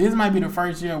this might be the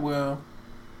first year where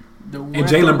and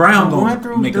Jaylen Brown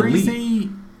gonna make a leap.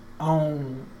 Seed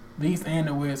on the East and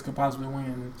the West could possibly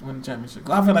win the championship.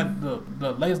 I feel like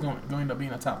the Lakers going to end up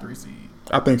being a top 3 seed.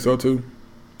 I think so too.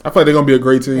 I feel like they're gonna be a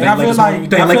great team. You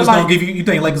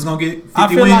think Lakers gonna get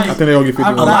 50 wins? I think they're gonna get 50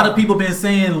 wins. A lot of people been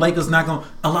saying Lakers not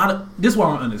gonna. This is what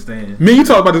I don't understand. Me, you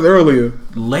talked about this earlier.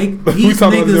 These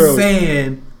niggas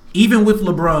saying even with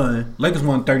LeBron, Lakers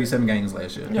won 37 games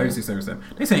last year, 36, 37.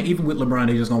 They saying even with LeBron,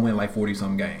 they just gonna win like 40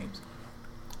 some games.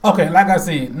 Okay, like I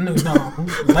said, no,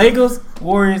 Lakers,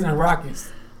 Warriors, and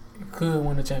Rockets could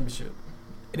win the championship.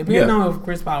 It depends on if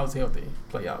Chris Paul is healthy.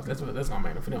 Playoffs. That's gonna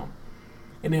matter for them.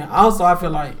 And then also, I feel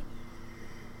like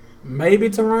maybe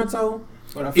Toronto,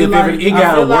 but I feel like it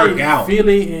gotta work out.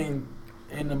 Philly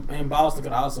and Boston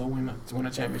could also win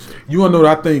a championship. You wanna know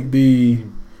what I think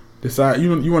you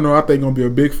wanna know what I think gonna be a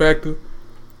big factor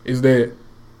is that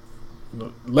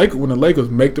when the Lakers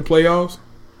make the playoffs,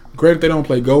 granted they don't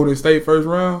play Golden State first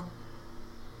round.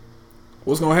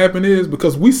 What's gonna happen is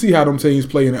because we see how them teams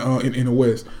play in the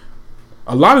West.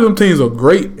 A lot of them teams are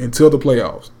great until the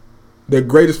playoffs. They're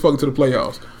great as fuck to the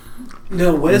playoffs.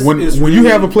 The West when you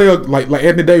have a player like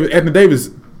Anthony Davis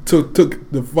took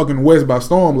the fucking West by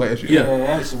storm last year.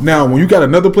 Yeah. Now when you got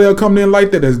another player coming in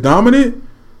like that that's dominant,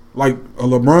 like a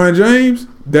LeBron James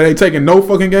that ain't taking no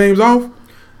fucking games off.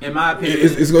 In my opinion,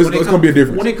 it's gonna be a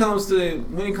difference. When it comes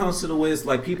to the West,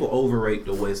 like people overrate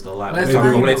the West a lot. When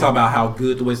When they talk about how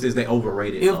good the West is, they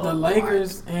overrate it. If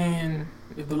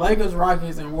the Lakers,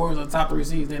 Rockets, and Warriors are top 3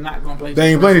 seeds, they're not gonna play.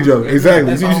 They ain't playing each other.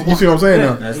 Exactly. You see what I'm saying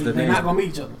now? That's the they're thing. not gonna meet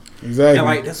each other. Exactly. And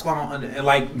like that's why I don't and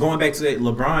like going back to that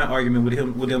LeBron argument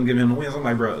with them giving him the wins. I'm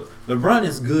like, bro, LeBron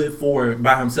is good for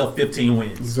by himself 15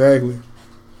 wins. Exactly.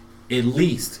 At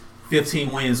least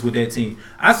 15 wins with that team.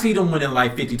 I see them winning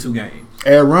like 52 games.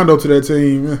 Add Rondo to that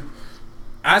team.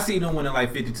 I see them winning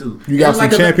like 52. You got some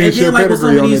championship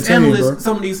pedigree on that team, bro.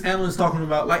 Some of these analysts talking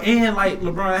about like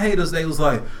LeBron haters, they was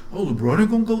like, oh, LeBron ain't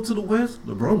gonna go to the West.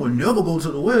 LeBron would never go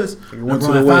to the West.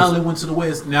 LeBron finally went to the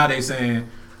West. Now they saying,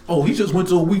 oh, he just went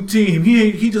to a weak team.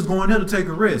 He just going there to take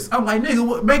a rest. I'm like,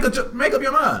 nigga, make up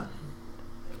your mind.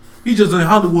 He just in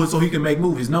Hollywood so he can make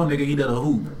movies. No, nigga, he did a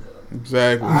hoop.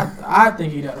 Exactly. I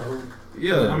think he did a hoop.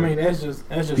 Yeah. I mean, that's just.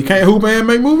 He can't hoop and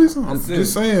make movies? I'm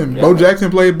just saying. Yeah. Bo Jackson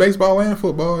played baseball and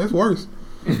football. That's worse.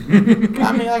 I mean,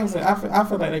 like I said, I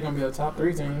feel like they're going to be a top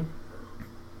 3 team.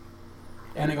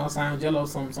 And they're going to sign Jello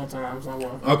sometime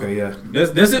somewhere. Okay, yeah.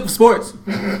 That's it for sports.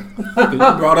 You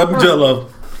brought up Jello.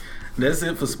 That's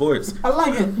it for sports. I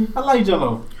like it. I like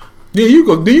Jello. Yeah, you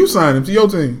go. Then you sign him to your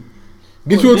team.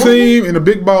 Get you a team in a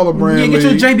big baller brand league. Get you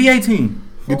a JBA team.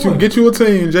 Get you a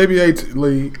team JBA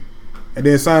league, and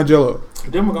then sign Jello.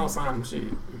 Then we're gonna sign him shit.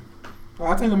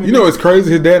 I think you know it's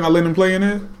crazy. His dad not letting him play in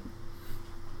there.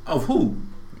 Of who?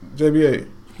 JBA.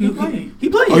 He played. He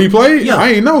played. Oh, he played? Yeah. I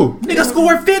ain't know. Nigga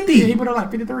scored 50. Yeah, he put up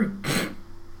like 53.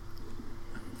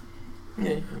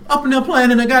 Yeah. Up in there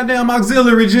playing in the goddamn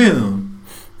auxiliary gym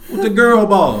with the girl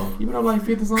ball. He put up like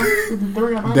 50 something,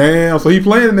 53. I think. Damn, so he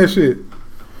playing in that shit.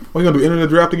 What, he gonna do? Enter the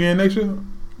draft again next year?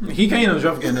 He can't enter the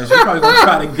draft again next year. He probably gonna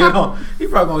try to get on. He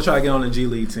probably gonna try to get on the G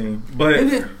League team. But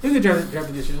he'll get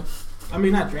drafted this year. I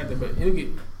mean, not drafted, but he'll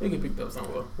get picked up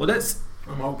somewhere. Well,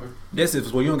 I'm hoping. That's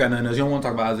if you don't got nothing else. You don't want to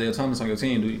talk about Isaiah Thomas on your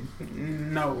team, do you?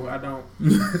 No, I don't.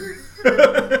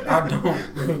 I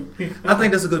don't. I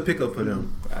think that's a good pickup for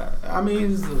them. I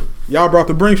mean, y'all brought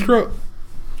the Brinks truck.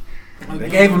 They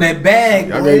gave him that bag.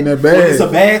 Y'all gave him that bag. Well, it's a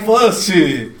bag for us.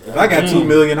 Shit. If I got $2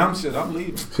 million, I'm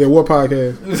leaving. Shit, what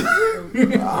podcast?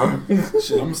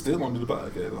 I'm still gonna do the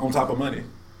podcast on top of money.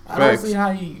 I don't see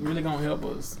how he really gonna help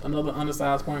us. Another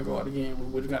undersized point guard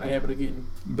again. We just got to have it again.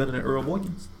 Better than Earl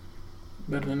Boykins.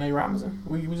 Better than Nate Robinson.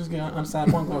 We just get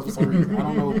undersized point guards for some reason.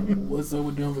 I don't know what's up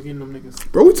with them for getting them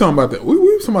niggas. Bro, we talking about that. We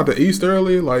talking about the East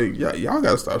earlier. Like, y'all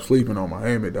gotta stop sleeping on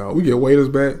Miami, dog. We get waiters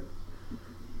back.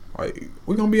 Like,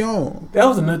 we gonna be on. That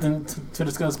was a nothing to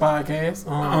discuss podcast.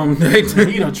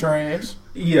 Heat or trash.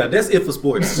 Yeah, that's it for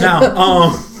sports.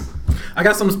 Now, I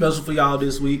got something special for y'all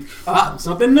this week.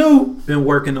 Something new. Been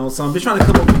working on something. Been trying to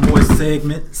come up with more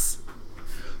segments.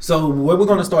 So what we're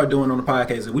gonna start doing on the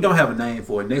podcast is we don't have a name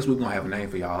for it. Next week we're gonna have a name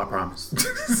for y'all. I promise.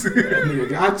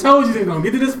 I told you they're gonna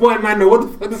get to this point and I know what the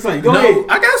fuck to say. Go ahead.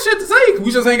 I got shit to say.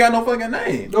 We just ain't got no fucking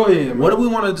name. Go ahead. Man. What we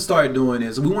want to start doing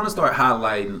is we want to start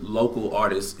highlighting local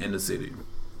artists in the city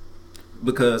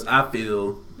because I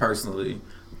feel personally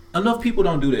enough people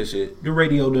don't do that shit. The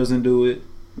radio doesn't do it.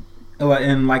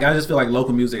 And I just feel like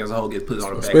local music as a whole gets put on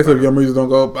the back. Especially if your music don't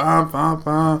go bam.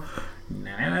 Nah.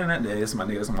 That's my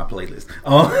playlist.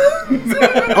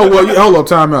 Hold up,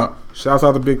 time out. Shouts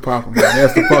out to Big Papa, man.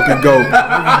 That's the fucking GOAT.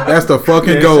 That's the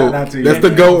fucking GOAT. That's the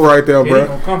GOAT right there, bro.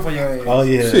 Gonna come for your ass. Oh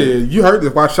yeah. Shit, you heard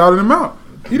this by shouting him out.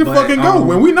 He the fucking GOAT.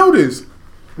 When we know this,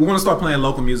 we're gonna start playing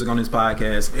local music on this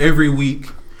podcast every week.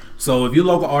 So if you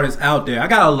local artists out there, I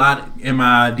got a lot in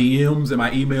my DMs and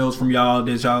my emails from y'all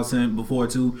that y'all sent before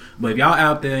too. But if y'all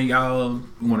out there, y'all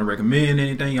want to recommend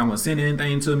anything, y'all want to send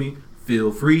anything to me,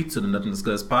 feel free to the Nothing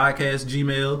Discussed Podcast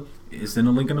Gmail. It's in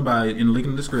the link in the bio, in the link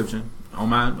in the description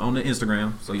on the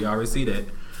Instagram, so you already see that.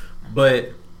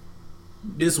 But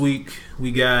this week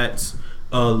we got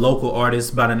a local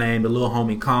artist by the name of the little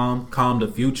homie Calm the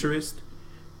Futurist,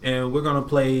 and we're gonna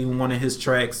play one of his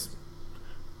tracks.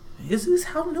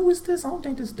 How new is this? I don't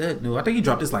think this that new. I think he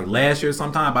dropped this like last year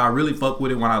sometime, but I really fuck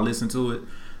with it when I listen to it.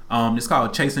 It's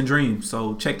called Chasing Dreams.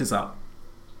 So check this out.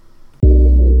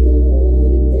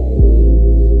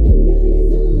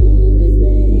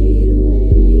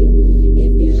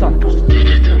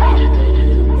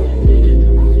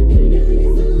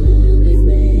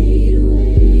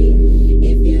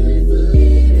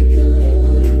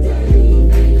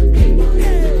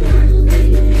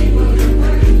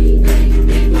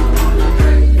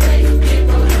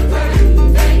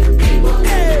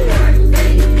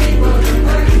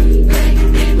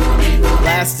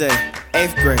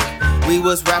 Eighth grade, we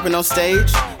was rapping on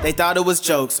stage. They thought it was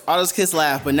jokes. All those kids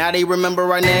laughed, but now they remember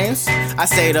our names. I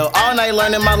stayed up all night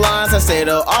learning my lines. I stayed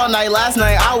up all night last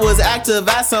night. I was active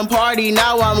at some party.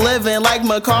 Now I'm living like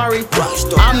Macari.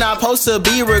 I'm not supposed to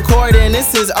be recording.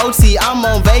 This is OT. I'm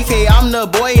on vacay. I'm the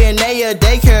boy in a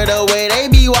daycare. The way they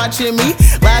be watching me,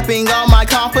 lapping on my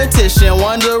competition,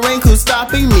 wondering who's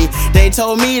stopping me. They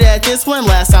told me that this one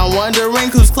last. I'm wondering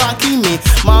who's clocking me.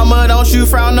 Mama, don't you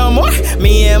frown no more.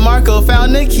 Me and Marco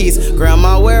found the keys.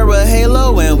 Grandma wear a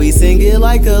halo and we sing it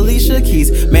like Alicia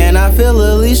Keys. Man, I feel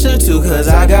Alicia too, cause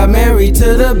I got married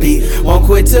to the beat. Won't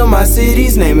quit till my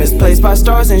city's name is placed by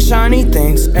stars and shiny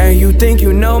things. And you think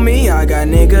you know me? I got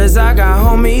niggas, I got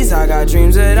homies, I got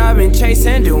dreams that I've been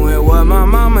chasing, doing what my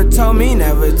mama told me.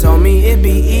 Never told me it'd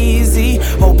be easy.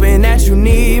 Hoping that you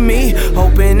need me.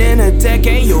 Hoping in a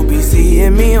decade you'll be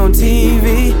seeing me on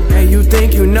TV. And you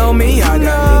think you know me? I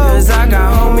got niggas, I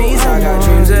got homies, I got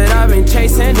dreams that I've been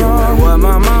chasing, doing what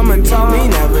my mama told me.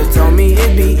 Never told me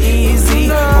it'd be easy.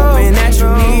 Hoping that you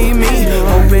need me.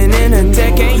 Hoping in a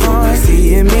decade you'll be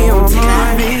seeing me on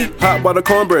TV. Hot butter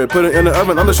cornbread, put it in the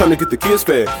oven. I'm just trying to get the kids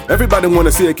fed. Everybody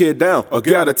wanna see a kid down or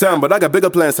get out of town, but I got bigger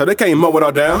plans so they can't mow it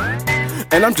all down.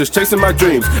 and I'm just chasing my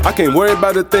dreams. I can't worry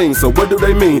about a thing, so what do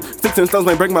they mean? Sticks and stones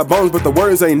may break my bones, but the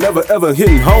words ain't never ever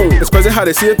hitting home. It's crazy how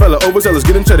they see it, fella. Overzealous,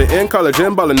 getting cheddar in college,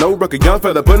 and ballin', no rookie, young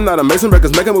fella, putting out amazing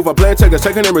records, making move, I plan checkers,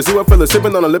 checking and receive, I feel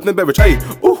sipping on a Lipton beverage. Hey,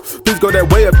 ooh, please go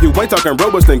that way if you ain't talking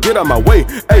robust, then get out my way.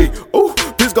 Hey, ooh,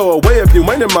 please go away if you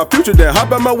ain't in my future, then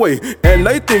hop out my way. And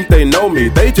they think they know me,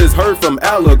 they just heard from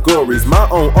allegories. My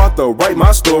own author, write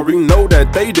my story, know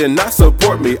that they did not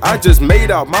support me. I just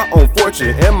made out my own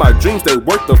fortune, and my dreams, they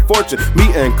worth a fortune.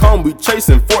 Me and Calm, we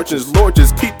chasing fortunes, Lord,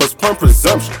 just keep us from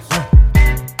presumption.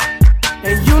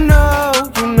 And you know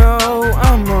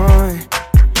I'm on.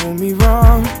 Prove me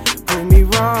wrong, prove me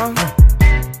wrong.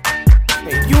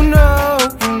 And you know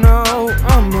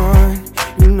I'm on.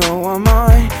 You know I'm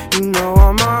on, you know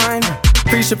I'm on.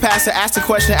 Preacher, pastor asked a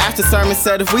question after sermon,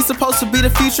 said if we supposed to be the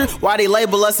future, why they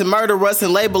label us and murder us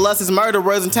and label us as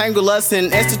murderers, entangle us in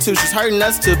institutions, hurting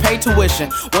us to pay tuition.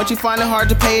 Won't you find it hard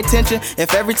to pay attention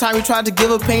if every time you try to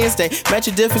give opinions they met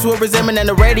your difference with resentment, and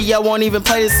the radio won't even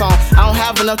play this song? I don't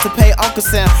have enough to pay Uncle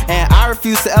Sam, and I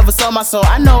refuse to ever sell my soul.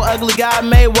 I know ugly God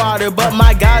made water, but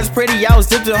my God is pretty. I was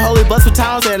dipped in holy blood for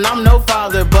towns, and I'm no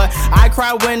father, but I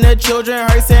cry when the children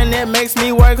hurt, and it makes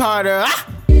me work harder.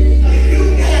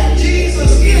 You have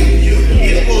Jesus in you,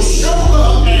 it will show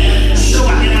up and show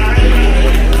out in our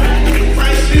life. If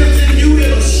Christ lives in you,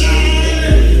 it'll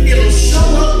shine, it'll show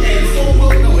up and so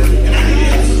will know it. And I need to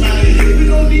have somebody here. We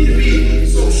don't need to be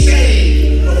so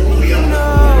ashamed of who we are.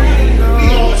 We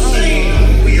are ashamed of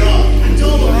who we are. I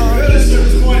told them in the early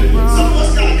service morning, some of us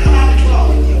gotta come out the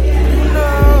closet.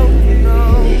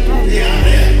 Yeah,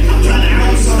 man. I'm trying to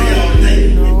out some of y'all today.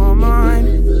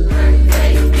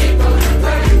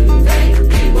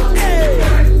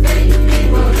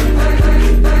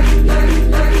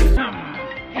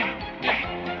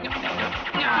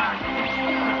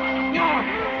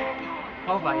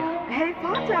 Hey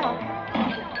Vater!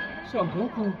 Son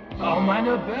Goku, oh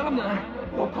meine Birne,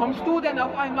 wo kommst du denn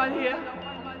auf einmal her?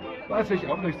 Weiß ich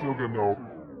auch nicht so genau.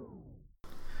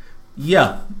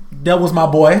 Yeah, that was my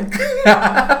boy.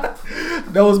 That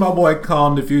was my boy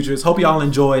Calm the Futures. Hope y'all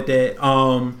enjoyed that.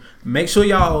 Make sure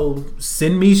y'all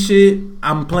send me shit.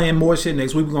 I'm playing more shit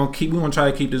next week. We're gonna try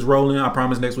to keep this rolling. I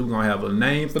promise next week we're gonna have a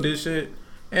name for this shit.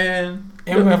 And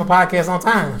we're gonna have a podcast on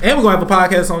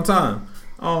time.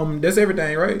 That's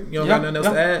everything, right? You don't got nothing else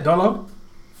to add? Dolo?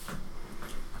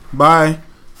 Bye.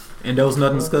 And that was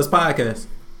Nothing Discussed podcast.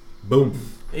 Boom.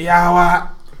 Yeah,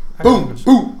 boom,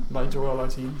 boom. Like Joel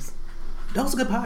Ortiz. That was a good podcast.